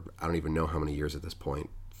for, I don't even know how many years at this point,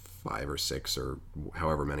 5 or 6 or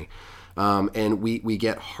however many. And we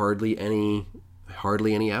get hardly any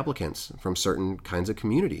applicants from certain kinds of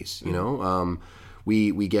communities,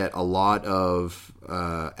 We get a lot of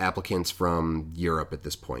applicants from Europe at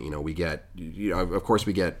this point. We get, of course,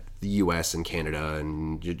 we get the U.S. and Canada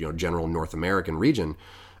and general North American region.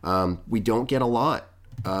 We don't get a lot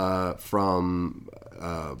from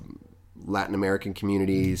Latin American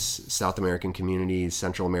communities, South American communities,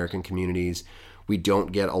 Central American communities. We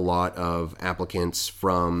don't get a lot of applicants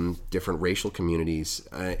from different racial communities.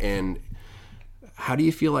 And how do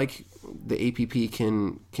you feel like the APP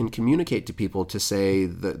can communicate to people to say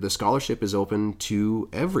that the scholarship is open to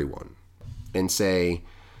everyone, and say,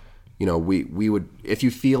 we would, if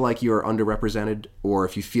you feel like you're underrepresented, or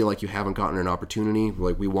if you feel like you haven't gotten an opportunity,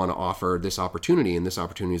 like we want to offer this opportunity, and this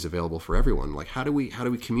opportunity is available for everyone. Like, how do we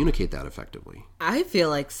communicate that effectively? I feel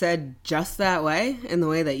like said just that way, in the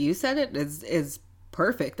way that you said it, is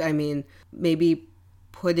perfect. I mean, maybe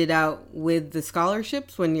put it out with the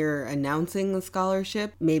scholarships when you're announcing the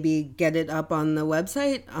scholarship. Maybe get it up on the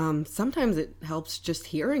website. Sometimes it helps just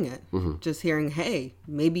hearing it. Mm-hmm. Just hearing, hey,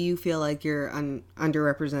 maybe you feel like you're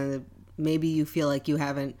underrepresented. Maybe you feel like you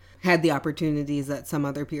haven't had the opportunities that some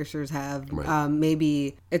other piercers have. Right.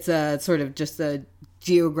 Maybe it's a sort of just a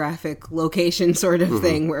geographic location sort of mm-hmm.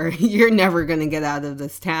 thing where you're never going to get out of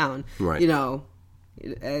this town. Right.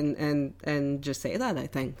 And just say that, I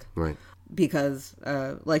think. Right. Because,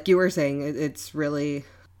 like you were saying, it's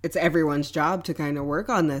everyone's job to kind of work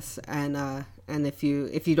on this, and if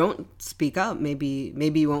you don't speak up, maybe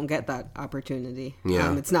you won't get that opportunity.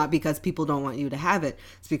 Yeah. It's not because people don't want you to have it;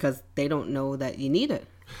 it's because they don't know that you need it.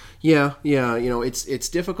 Yeah. It's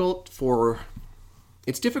difficult for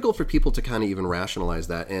people to kind of even rationalize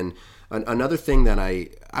that. And another thing that I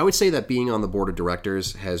would say that being on the board of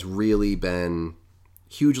directors has really been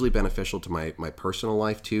hugely beneficial to my personal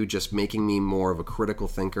life too, just making me more of a critical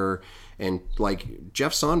thinker. And like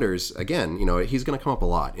Jeff Saunders, again, he's going to come up a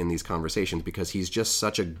lot in these conversations because he's just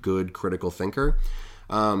such a good critical thinker.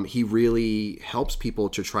 He really helps people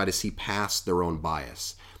to try to see past their own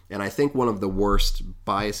bias. And I think one of the worst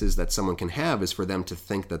biases that someone can have is for them to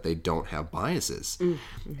think that they don't have biases.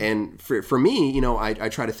 Mm-hmm. And for me, I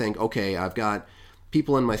try to think, okay, I've got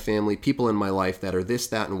people in my family, people in my life that are this,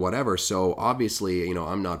 that, and whatever. So obviously,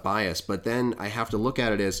 I'm not biased. But then I have to look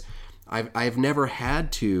at it as I've never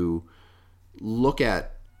had to look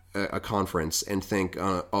at a conference and think,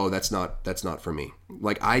 oh, that's not for me.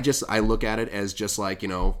 Like I look at it as just like,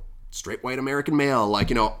 straight white American male.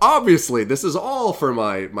 Like, obviously this is all for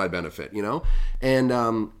my benefit,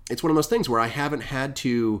 And it's one of those things where I haven't had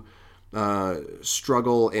to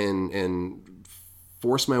struggle and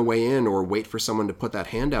force my way in or wait for someone to put that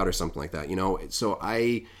hand out or something like that, So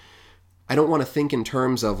I don't want to think in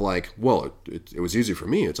terms of like, well, it was easy for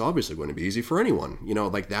me. It's obviously going to be easy for anyone.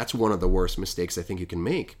 Like that's one of the worst mistakes I think you can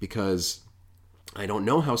make, because I don't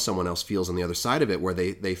know how someone else feels on the other side of it, where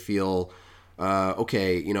they feel,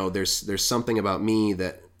 okay, there's something about me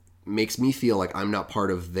that makes me feel like I'm not part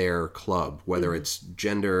of their club, whether mm-hmm. it's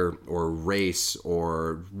gender or race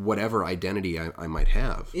or whatever identity I might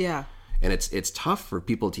have. Yeah. And it's tough for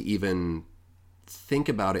people to even think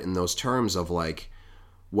about it in those terms of like,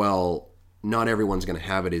 well, not everyone's going to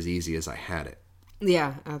have it as easy as I had it.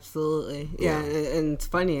 Yeah, absolutely. Yeah. And it's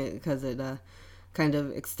funny because it kind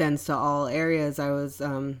of extends to all areas. I was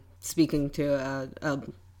speaking to a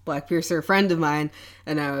Black piercer friend of mine,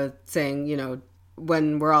 and I was saying,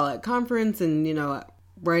 when we're all at conference and,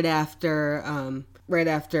 right after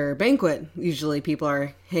banquet, usually people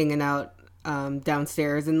are hanging out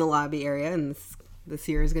downstairs in the lobby area, and this this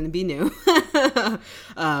year is going to be new.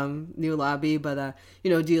 New lobby, but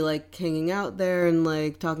do you like hanging out there and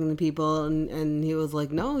like talking to people? And he was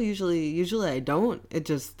like, no, usually I don't.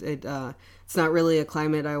 It's not really a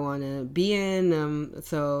climate I want to be in.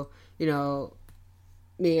 So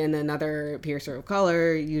me and another piercer of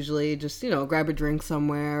color usually just grab a drink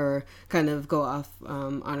somewhere or kind of go off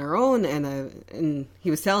on our own. And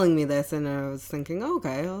he was telling me this, and I was thinking,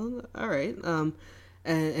 okay, well, all right.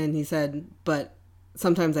 And he said, but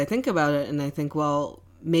sometimes I think about it and I think, well,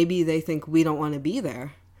 maybe they think we don't want to be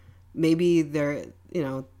there. Maybe they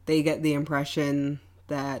get the impression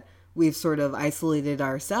that we've sort of isolated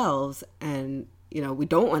ourselves and, we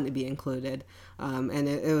don't want to be included. And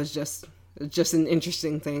it was just an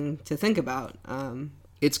interesting thing to think about.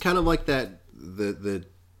 It's kind of like that, the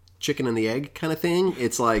chicken and the egg kind of thing.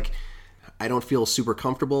 It's like, I don't feel super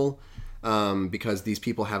comfortable because these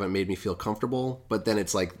people haven't made me feel comfortable. But then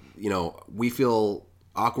it's like, we feel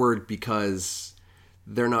awkward because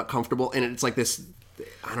they're not comfortable. And it's like this,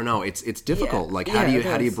 I don't know, it's difficult. Yeah, like,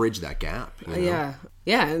 how do you bridge that gap? Yeah.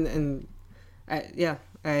 And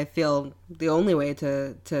I feel the only way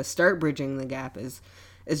to start bridging the gap is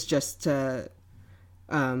just to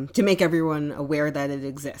make everyone aware that it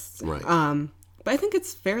exists. Right. But I think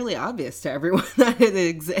it's fairly obvious to everyone that it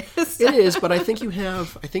exists. It is, but I think you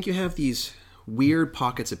have these weird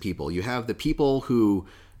pockets of people. You have the people who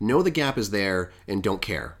know the gap is there and don't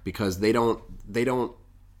care because they don't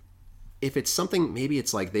if it's something, maybe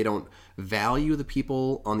it's like they don't value the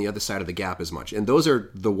people on the other side of the gap as much. And those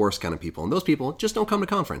are the worst kind of people. And those people just don't come to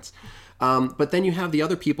conference. But then you have the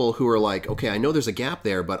other people who are like, okay, I know there's a gap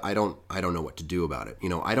there, but I don't know what to do about it.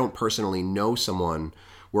 I don't personally know someone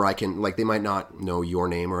where I can, like, they might not know your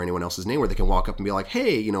name or anyone else's name, where they can walk up and be like,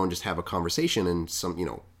 hey, and just have a conversation. And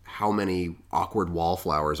how many awkward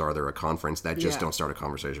wallflowers are there at a conference that just don't start a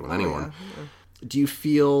conversation with anyone? Yeah. Do you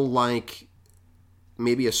feel like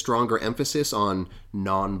maybe a stronger emphasis on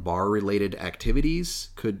non-bar related activities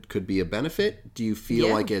could be a benefit? Do you feel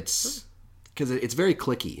like it's... Because it's very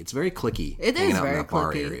cliquey. It's very cliquey. It hanging is out very in that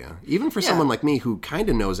bar cliquey. area. Even for someone like me who kind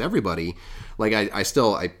of knows everybody, like I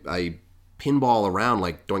pinball around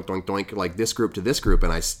like doink, doink, doink, like this group to this group,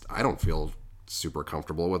 and I don't feel super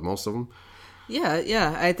comfortable with most of them.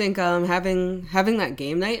 Yeah. I think having that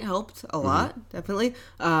game night helped a lot, definitely.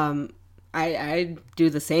 I do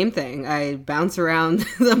the same thing. I bounce around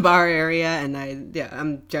the bar area, and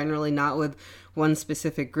I'm generally not with one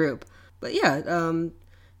specific group. But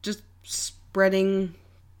just spreading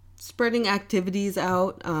activities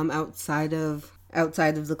out outside of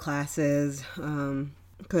the classes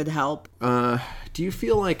could help. Do you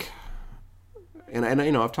feel like, and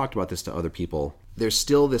I've talked about this to other people, there's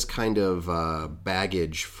still this kind of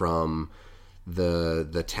baggage from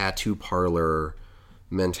the tattoo parlor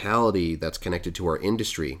mentality that's connected to our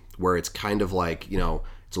industry, where it's kind of like,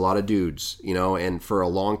 it's a lot of dudes, and for a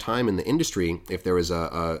long time in the industry, if there was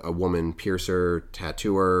a woman piercer,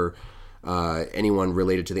 tattooer, anyone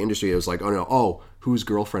related to the industry, it was like, whose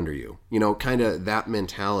girlfriend are you? Kind of that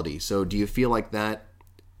mentality. So do you feel like that?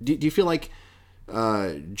 Do you feel like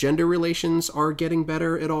gender relations are getting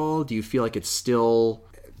better at all? Do you feel like it's still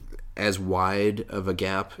as wide of a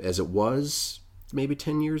gap as it was maybe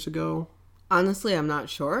 10 years ago? Honestly, I'm not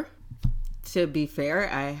sure. To be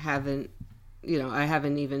fair, I haven't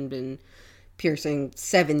even been piercing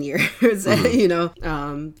 7 years,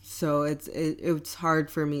 so it's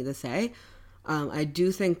hard for me to say. I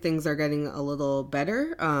do think things are getting a little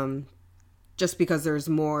better, just because there's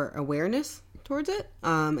more awareness towards it,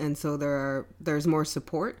 and so there's more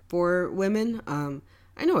support for women.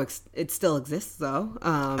 I know it still exists, though.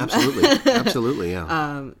 Absolutely,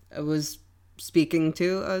 yeah. I was speaking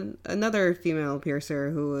to another female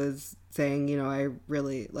piercer who was saying, I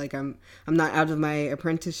really I'm not out of my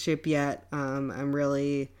apprenticeship yet. I'm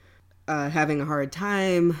really having a hard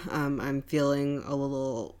time. I'm feeling a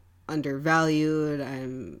little undervalued.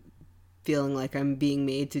 I'm feeling like I'm being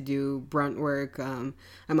made to do grunt work. I'm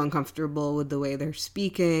uncomfortable with the way they're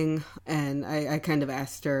speaking. And I kind of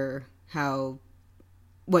asked her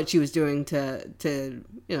what she was doing to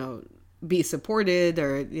be supported,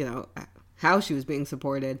 or, how she was being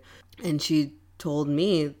supported. And she told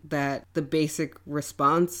me that the basic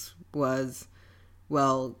response was,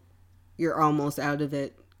 well, you're almost out of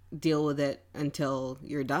it. Deal with it until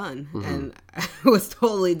you're done. Mm-hmm. And I was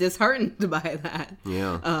totally disheartened by that.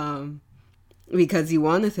 Yeah. Because you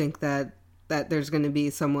want to think that there's going to be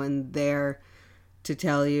someone there to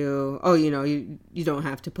tell you, you don't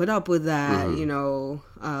have to put up with that,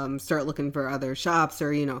 start looking for other shops,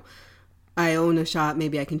 or, I own a shop,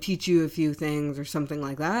 maybe I can teach you a few things or something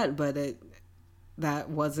like that. But that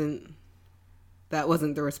wasn't that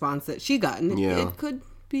wasn't the response that she got. And it could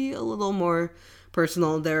be a little more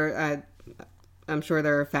personal. I'm sure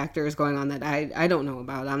there are factors going on that I don't know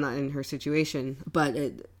about. I'm not in her situation, but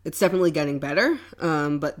it's definitely getting better.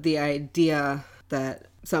 But the idea that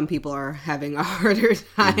some people are having a harder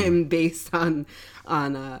time based on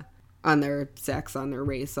their sex, on their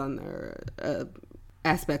race, on their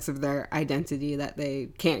aspects of their identity that they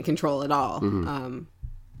can't control at all.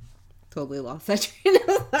 Totally lost that train of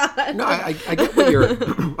thought. No, I get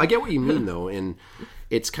what I get what you mean though, and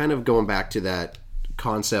it's kind of going back to that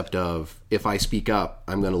concept of if I speak up,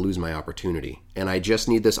 I'm going to lose my opportunity, and I just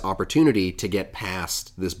need this opportunity to get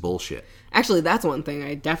past this bullshit. Actually, that's one thing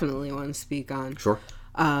I definitely want to speak on. Sure.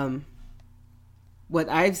 What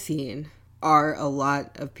I've seen are a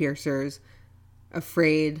lot of piercers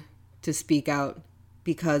afraid to speak out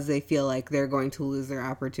because they feel like they're going to lose their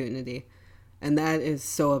opportunity. And that is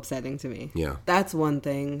so upsetting to me. Yeah. That's one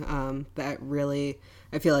thing that really,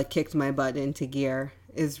 I feel like, kicked my butt into gear,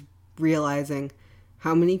 is realizing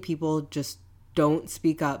how many people just don't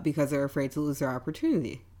speak up because they're afraid to lose their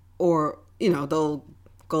opportunity. Or, they'll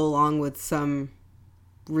go along with some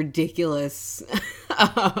ridiculous,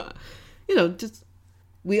 just,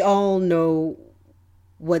 we all know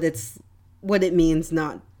what it means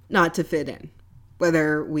not to fit in.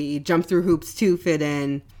 Whether we jump through hoops to fit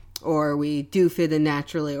in, or we do fit in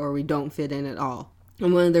naturally, or we don't fit in at all.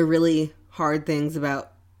 And one of the really hard things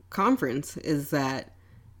about conference is that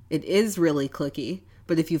it is really cliquey,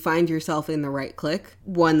 but if you find yourself in the right clique,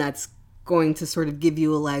 one that's going to sort of give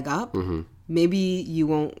you a leg up, maybe you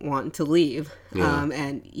won't want to leave. Yeah.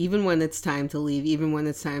 And even when it's time to leave, even when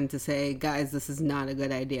it's time to say, guys, this is not a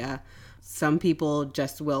good idea, some people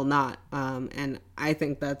just will not. And I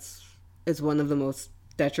think it's one of the most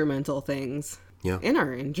detrimental things in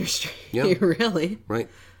our industry, really. Right.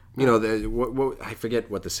 I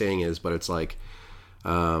forget what the saying is, but it's like,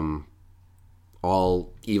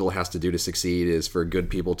 all evil has to do to succeed is for good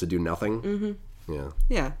people to do nothing. Mm-hmm. Yeah.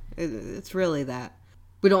 Yeah. It's really that.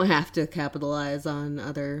 We don't have to capitalize on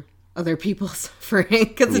other people's suffering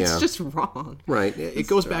because it's just wrong. Right. It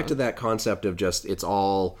goes back to that concept of just, it's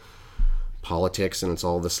all politics and it's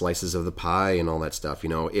all the slices of the pie and all that stuff.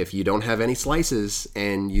 If you don't have any slices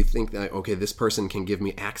and you think that, okay, this person can give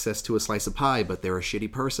me access to a slice of pie, but they're a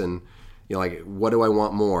shitty person, you're like, what do I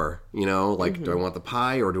want more? Do I want the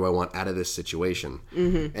pie or do I want out of this situation?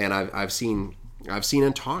 And I've seen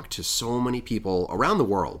and talked to so many people around the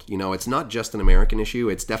world. It's not just an American issue.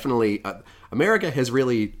 It's definitely America has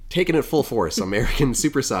really taken it full force. American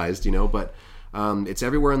supersized, but it's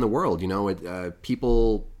everywhere in the world.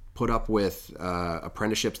 People put up with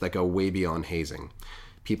apprenticeships that go way beyond hazing.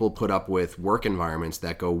 People put up with work environments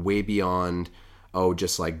that go way beyond,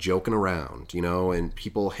 just like joking around, and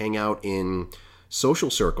people hang out in social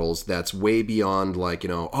circles that's way beyond like,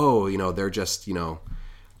 they're just,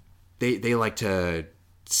 they like to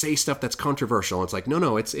say stuff that's controversial. It's like,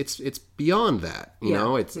 no, it's beyond that,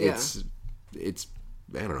 it's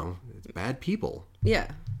I don't know, it's bad people.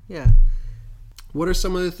 Yeah. What are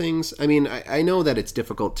some of the things? I mean, I know that it's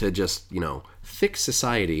difficult to just, fix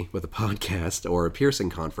society with a podcast or a piercing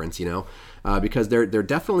conference, because they're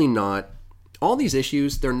definitely not, all these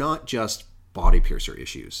issues, they're not just body piercer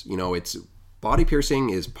issues. It's body piercing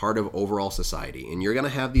is part of overall society, and you're going to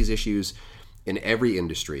have these issues in every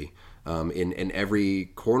industry, in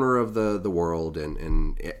every corner of the world,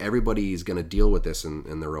 and everybody's going to deal with this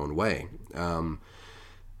in their own way.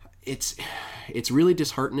 It's really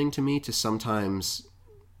disheartening to me to sometimes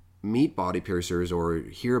meet body piercers or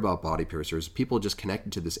hear about body piercers, people just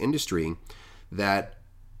connected to this industry that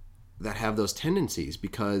have those tendencies,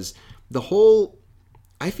 because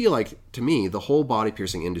I feel like, to me, the whole body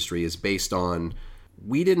piercing industry is based on,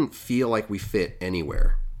 we didn't feel like we fit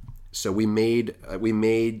anywhere. So we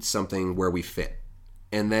made something where we fit.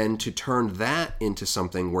 And then to turn that into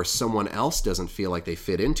something where someone else doesn't feel like they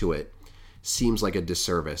fit into it seems like a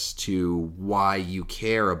disservice to why you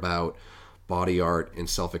care about body art and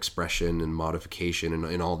self-expression and modification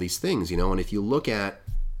and all these things, And if you look at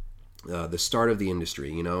the start of the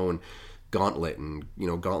industry, and Gauntlet, and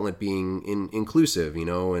Gauntlet being inclusive,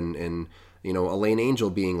 and Elaine Angel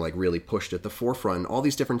being like really pushed at the forefront, all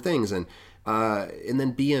these different things, and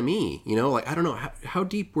then BME, like, I don't know, how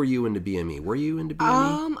deep were you into BME? Were you into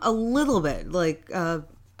BME? A little bit, like a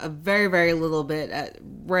very, very little bit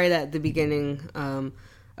right at the beginning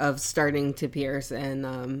of starting to pierce,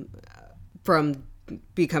 and from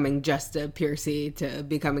becoming just a piercee to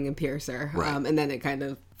becoming a piercer, right. And then it kind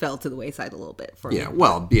of fell to the wayside a little bit for me. Yeah,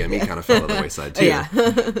 well, BME kind of fell to the wayside too. Yeah.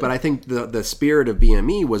 But I think the spirit of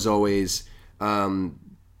BME was always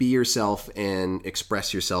be yourself and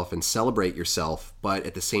express yourself and celebrate yourself, but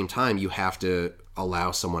at the same time, you have to allow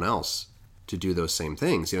someone else to do those same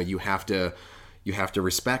things. You have to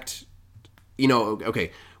respect.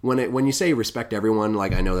 Okay, when you say respect everyone,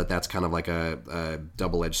 like, I know that's kind of like a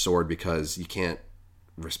double-edged sword, because you can't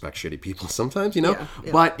respect shitty people sometimes, Yeah.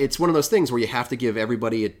 But it's one of those things where you have to give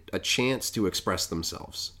everybody a chance to express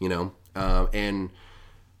themselves, and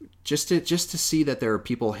just to see that there are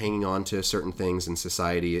people hanging on to certain things in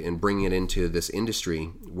society and bringing it into this industry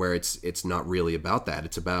where it's not really about that.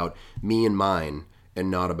 It's about me and mine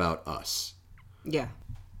and not about us. Yeah.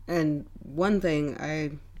 And one thing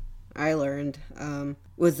I learned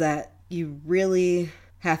was that you really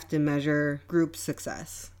have to measure group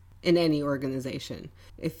success in any organization.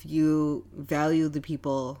 If you value the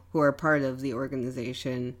people who are part of the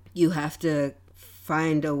organization, you have to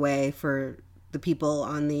find a way for the people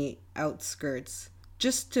on the outskirts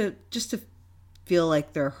just to feel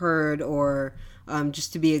like they're heard, or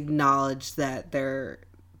just to be acknowledged that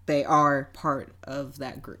they are part of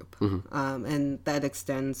that group. Mm-hmm. And that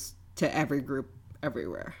extends to every group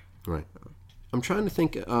everywhere. Right. I'm trying to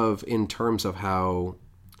think of in terms of how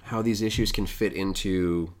these issues can fit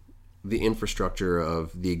into the infrastructure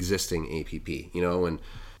of the existing APP, and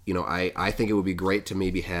I think it would be great to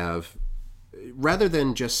maybe have, rather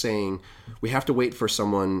than just saying we have to wait for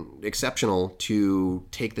someone exceptional to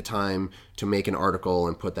take the time to make an article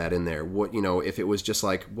and put that in there. If it was just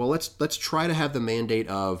like, well, let's try to have the mandate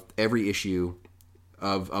of every issue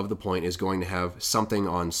of the point is going to have something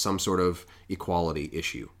on some sort of equality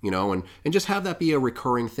issue, and just have that be a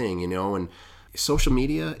recurring thing, and social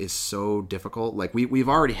media is so difficult. Like we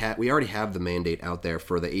already have the mandate out there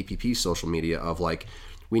for the APP social media of like,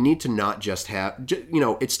 we need to not just have,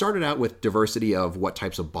 it started out with diversity of what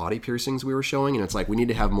types of body piercings we were showing. And it's like, we need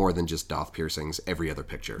to have more than just doth piercings every other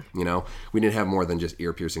picture. We need to have more than just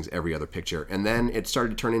ear piercings every other picture. And then it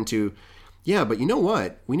started to turn into, yeah, but you know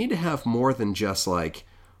what? We need to have more than just like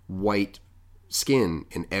white skin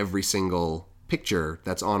in every single picture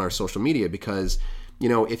that's on our social media, because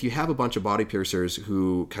if you have a bunch of body piercers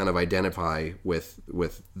who kind of identify with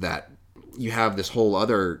that, you have this whole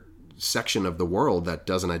other section of the world that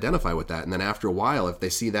doesn't identify with that. And then after a while, if they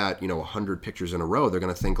see that, 100 pictures in a row, they're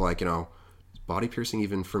going to think like, is body piercing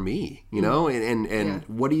even for me? And yeah.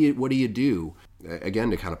 What do you do again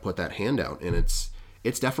to kind of put that hand out? And it's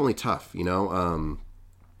definitely tough.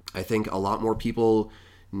 I think a lot more people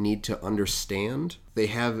need to understand they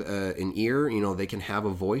have an ear, they can have a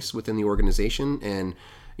voice within the organization. And,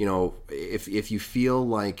 if you feel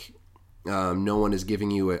like no one is giving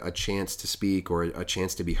you a chance to speak or a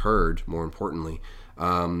chance to be heard, more importantly,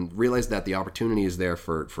 realize that the opportunity is there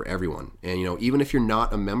for everyone. And, even if you're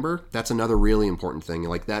not a member, that's another really important thing.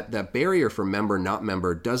 Like that barrier for member, not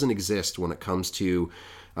member doesn't exist when it comes to,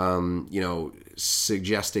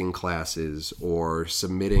 suggesting classes or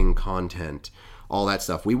submitting content, all that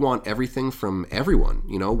stuff. We want everything from everyone,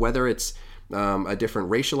 whether it's a different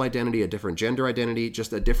racial identity, a different gender identity,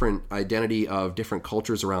 just a different identity of different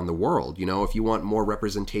cultures around the world. If you want more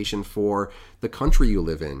representation for the country you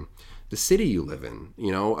live in, the city you live in,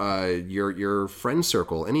 your friend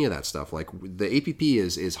circle, any of that stuff. Like the APP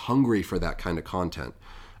is hungry for that kind of content.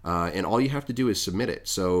 And all you have to do is submit it.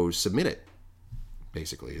 So submit it,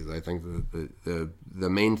 basically. I think the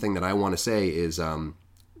main thing that I want to say is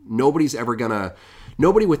nobody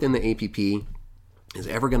within the APP is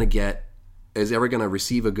ever going to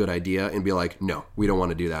receive a good idea and be like, no, we don't want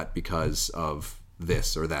to do that because of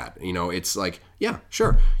this or that. It's like, yeah,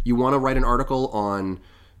 sure. You want to write an article on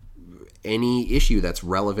any issue that's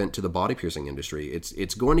relevant to the body piercing industry.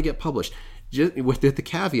 It's going to get published. Just with the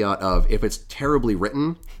caveat of, if it's terribly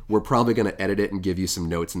written, we're probably going to edit it and give you some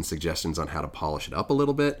notes and suggestions on how to polish it up a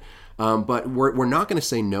little bit. But we're not going to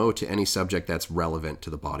say no to any subject that's relevant to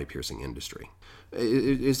the body piercing industry.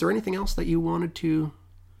 Is there anything else that you wanted to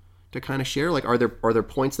kind of share? Like, are there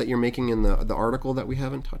points that you're making in the article that we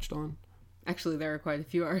haven't touched on? Actually, there are quite a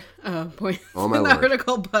few points in the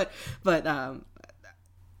article, but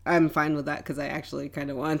I'm fine with that because I actually kind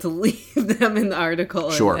of wanted to leave them in the article.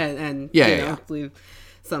 Sure. And leave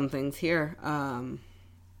some things here.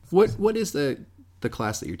 What is the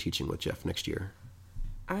class that you're teaching with Jeff next year?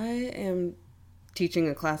 I am teaching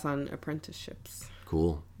a class on apprenticeships.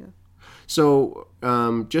 Cool. Yeah. So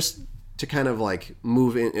just to kind of like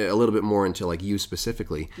move in a little bit more into like you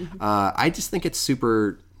specifically, mm-hmm. I just think it's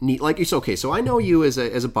super neat. Like, it's okay. So I know you as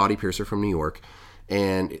a body piercer from New York.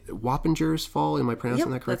 And Wappingers Fall, am I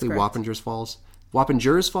pronouncing that correctly? That's correct. Wappingers Falls?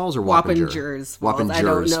 Wappingers Falls or Wappinger? Wappingers Falls. I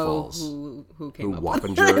don't know who came up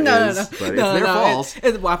Wappinger with no, is, no. but No, it's their no, fault.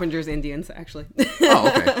 It's Wappinger's Indians, actually.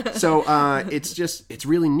 Oh, okay. So it's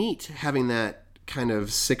really neat having that kind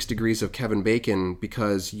of 6 degrees of Kevin Bacon,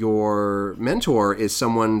 because your mentor is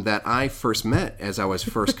someone that I first met as I was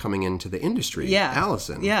first coming into the industry. Yeah.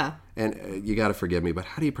 Allison. Yeah. And you got to forgive me, but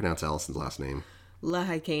how do you pronounce Allison's last name?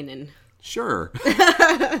 Lahaikainen. Sure.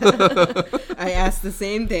 I asked the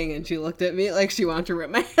same thing, and she looked at me like she wanted to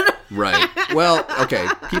rip my head off. Right. Well, okay.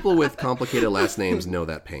 People with complicated last names know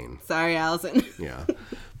that pain. Sorry, Allison. Yeah.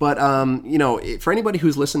 But, for anybody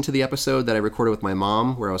who's listened to the episode that I recorded with my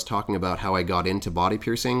mom, where I was talking about how I got into body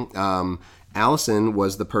piercing, Allison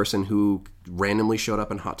was the person who randomly showed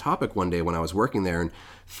up in Hot Topic one day when I was working there, and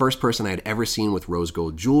first person I had ever seen with rose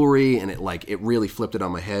gold jewelry, and it really flipped it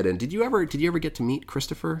on my head. And did you ever get to meet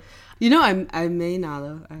Christopher? I may not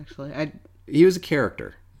have, actually. He was a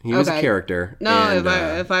character. He was a Okay. character. No, and,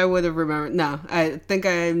 if I would have remembered. No, I think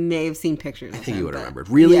I may have seen pictures. I think he would have remembered.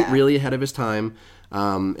 Really ahead of his time.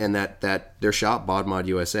 And that their shop, BodMod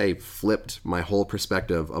USA, flipped my whole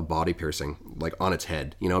perspective of body piercing, like, on its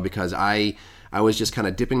head, because I was just kind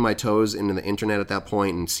of dipping my toes into the internet at that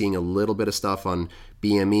point and seeing a little bit of stuff on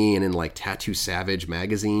BME and in like Tattoo Savage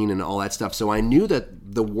magazine and all that stuff. So I knew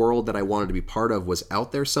that the world that I wanted to be part of was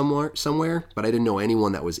out there somewhere, but I didn't know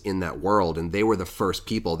anyone that was in that world. And they were the first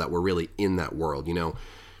people that were really in that world,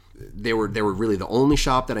 They were really the only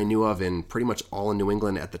shop that I knew of in pretty much all in New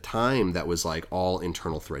England at the time that was like all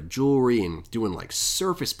internal thread jewelry and doing like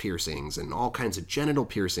surface piercings and all kinds of genital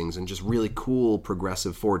piercings and just really cool,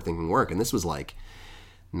 progressive, forward-thinking work. And this was like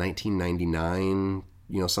 1999,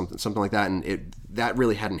 something like that. And that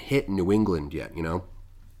really hadn't hit New England yet,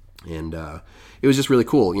 And it was just really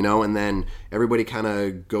cool, and then everybody kind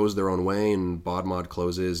of goes their own way and BodMod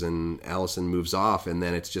closes and Allison moves off, and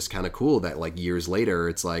then it's just kind of cool that like years later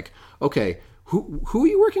it's like, okay, who are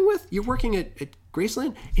you working with? You're working at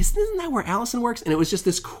Graceland? Isn't that where Allison works? And it was just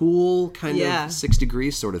this cool kind of 6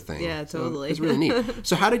 degrees sort of thing. Yeah, totally. So it was really neat.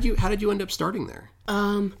 So how did you end up starting there?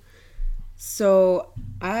 So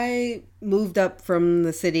I moved up from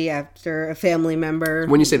the city after a family member.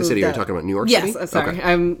 When you say the city, moved you're up. talking about New York City? Yes, sorry. Okay.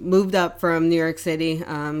 I moved up from New York City,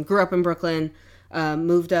 grew up in Brooklyn,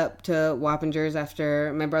 moved up to Wappingers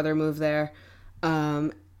after my brother moved there.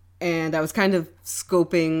 And I was kind of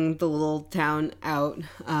scoping the little town out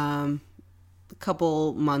a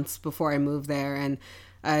couple months before I moved there. And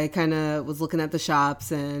I kind of was looking at the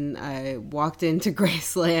shops, and I walked into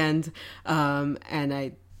Graceland, and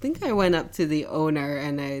I think I went up to the owner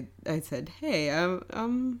and I said, "Hey,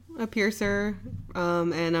 I'm a piercer,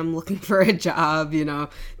 and I'm looking for a job. Do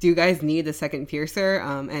you guys need a second piercer?"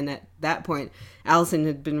 And at that point, Allison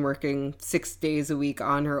had been working 6 days a week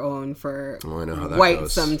on her own for I know how that quite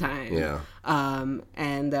goes. some time. Yeah.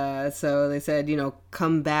 So they said,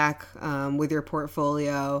 come back with your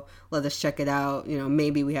portfolio. Let us check it out.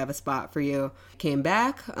 Maybe we have a spot for you. Came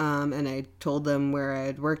back, and I told them where I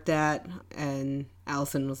had worked at, and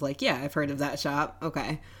Allison was like, "Yeah, I've heard of that shop."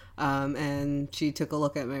 Okay. And she took a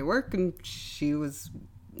look at my work, and she was,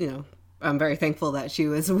 I'm very thankful that she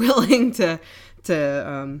was willing to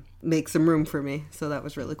make some room for me. So that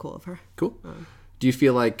was really cool of her. Cool. Do you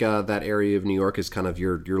feel like that area of New York is kind of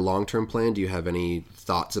your long-term plan? Do you have any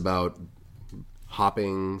thoughts about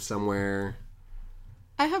hopping somewhere?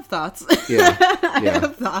 I have thoughts. Yeah. I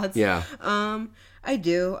have thoughts. Yeah. I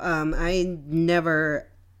do. I never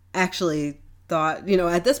actually thought,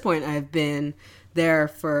 at this point I've been there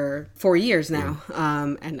for 4 years now.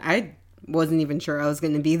 And I wasn't even sure I was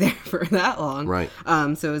going to be there for that long. Right.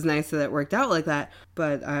 So it was nice that it worked out like that.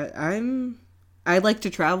 But I like to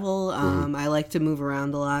travel. I like to move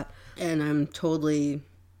around a lot, and I'm totally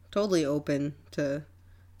open to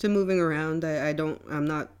moving around. I'm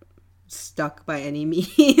not stuck by any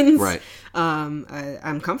means. Right.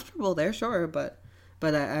 I'm comfortable there, sure, but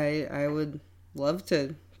I would love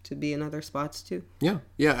to be in other spots too. Yeah.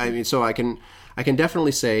 I mean, so I can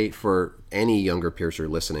definitely say for any younger piercer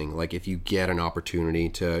listening, like if you get an opportunity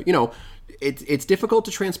to, it's difficult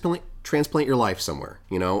to transplant your life somewhere,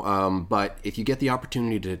 but if you get the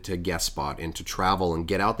opportunity to guest spot and to travel and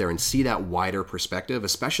get out there and see that wider perspective,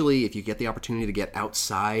 especially if you get the opportunity to get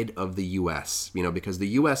outside of the U.S., because the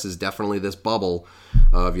U.S. is definitely this bubble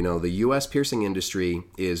of, the U.S. piercing industry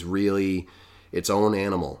is really its own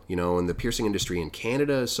animal, and the piercing industry in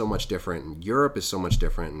Canada is so much different, and Europe is so much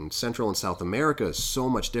different, and Central and South America is so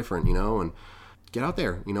much different, and get out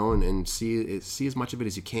there, and see as much of it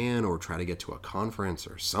as you can, or try to get to a conference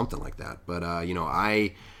or something like that. But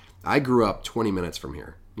I grew up 20 minutes from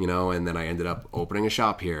here, you know, and then I ended up opening a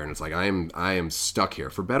shop here, and it's like I am stuck here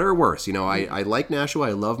for better or worse. You know, I like Nashua,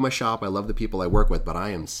 I love my shop, I love the people I work with, but I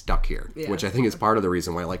am stuck here, which I think is part of the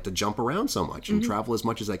reason why I like to jump around so much and travel as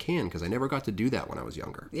much as I can, because I never got to do that when I was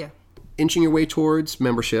younger. Yeah. Inching your way towards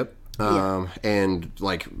membership. And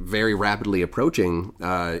like very rapidly approaching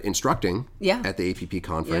instructing at the APP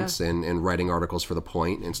conference and writing articles for The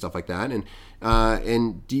Point and stuff like that. And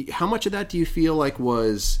how much of that do you feel like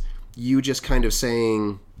was you just kind of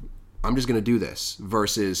saying, I'm just going to do this,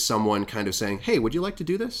 versus someone kind of saying, hey, would you like to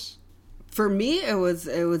do this? For me, it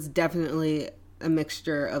was definitely a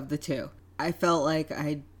mixture of the two. I felt like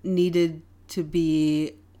I needed to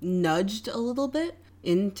be nudged a little bit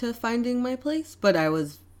into finding my place, but I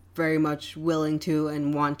was very much willing to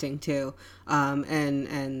and wanting to.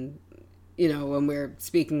 And you know, when we were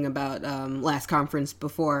speaking about last conference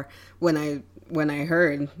before, when I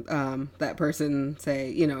heard that person say,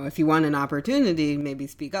 you know, if you want an opportunity, maybe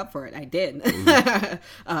speak up for it, I did.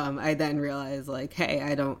 I then realized, like, hey,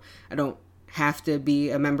 I don't have to be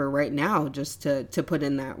a member right now just to put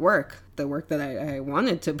in that work, the work that I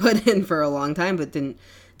wanted to put in for a long time, but didn't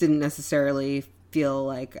necessarily feel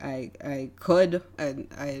like I could.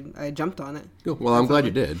 I jumped on it. Cool. Well, I'm glad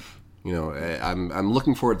you did. You know, I'm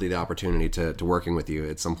looking forward to the opportunity to working with you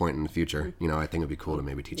at some point in the future. You know, I think it'd be cool to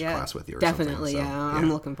maybe teach a class with you or definitely, something. So,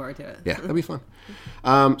 I'm looking forward to it. Yeah, that'd be fun.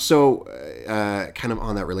 So, kind of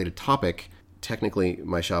on that related topic, technically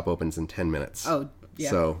my shop opens in 10 minutes. Oh, yeah.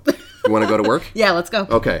 So, you want to go to work? Yeah, let's go.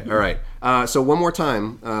 Okay, all right. So one more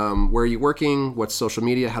time, where are you working? What's social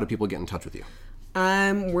media? How do people get in touch with you?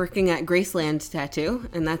 I'm working at Graceland Tattoo,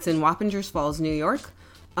 and that's in Wappingers Falls, New York.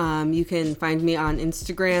 You can find me on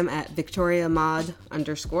Instagram at VictoriaMod_.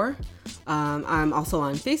 I'm also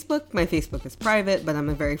on Facebook. My Facebook is private, but I'm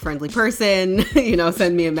a very friendly person. You know,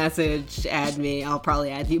 send me a message, add me. I'll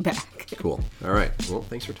probably add you back. Cool. All right. Well,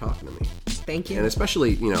 thanks for talking to me. Thank you. And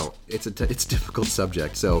especially, you know, it's a difficult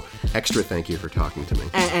subject, so extra thank you for talking to me.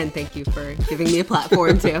 And thank you for giving me a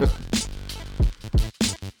platform, too.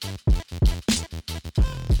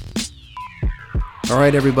 All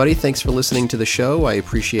right, everybody. Thanks for listening to the show. I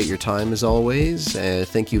appreciate your time as always.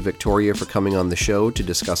 Thank you, Victoria, for coming on the show to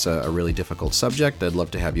discuss a really difficult subject. I'd love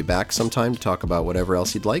to have you back sometime to talk about whatever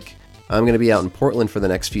else you'd like. I'm going to be out in Portland for the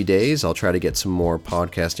next few days. I'll try to get some more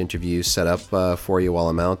podcast interviews set up for you while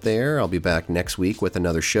I'm out there. I'll be back next week with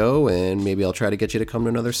another show, and maybe I'll try to get you to come to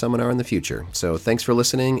another seminar in the future. So thanks for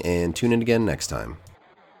listening, and tune in again next time.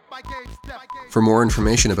 For more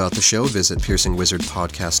information about the show, visit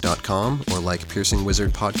piercingwizardpodcast.com or like Piercing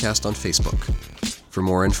Wizard Podcast on Facebook. For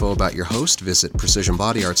more info about your host, visit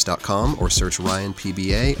precisionbodyarts.com or search Ryan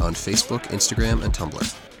PBA on Facebook, Instagram, and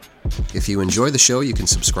Tumblr. If you enjoy the show, you can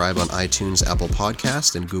subscribe on iTunes, Apple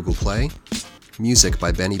Podcast, and Google Play. Music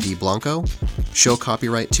by Benny B. Blanco. Show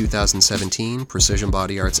copyright 2017, Precision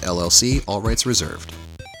Body Arts LLC, all rights reserved.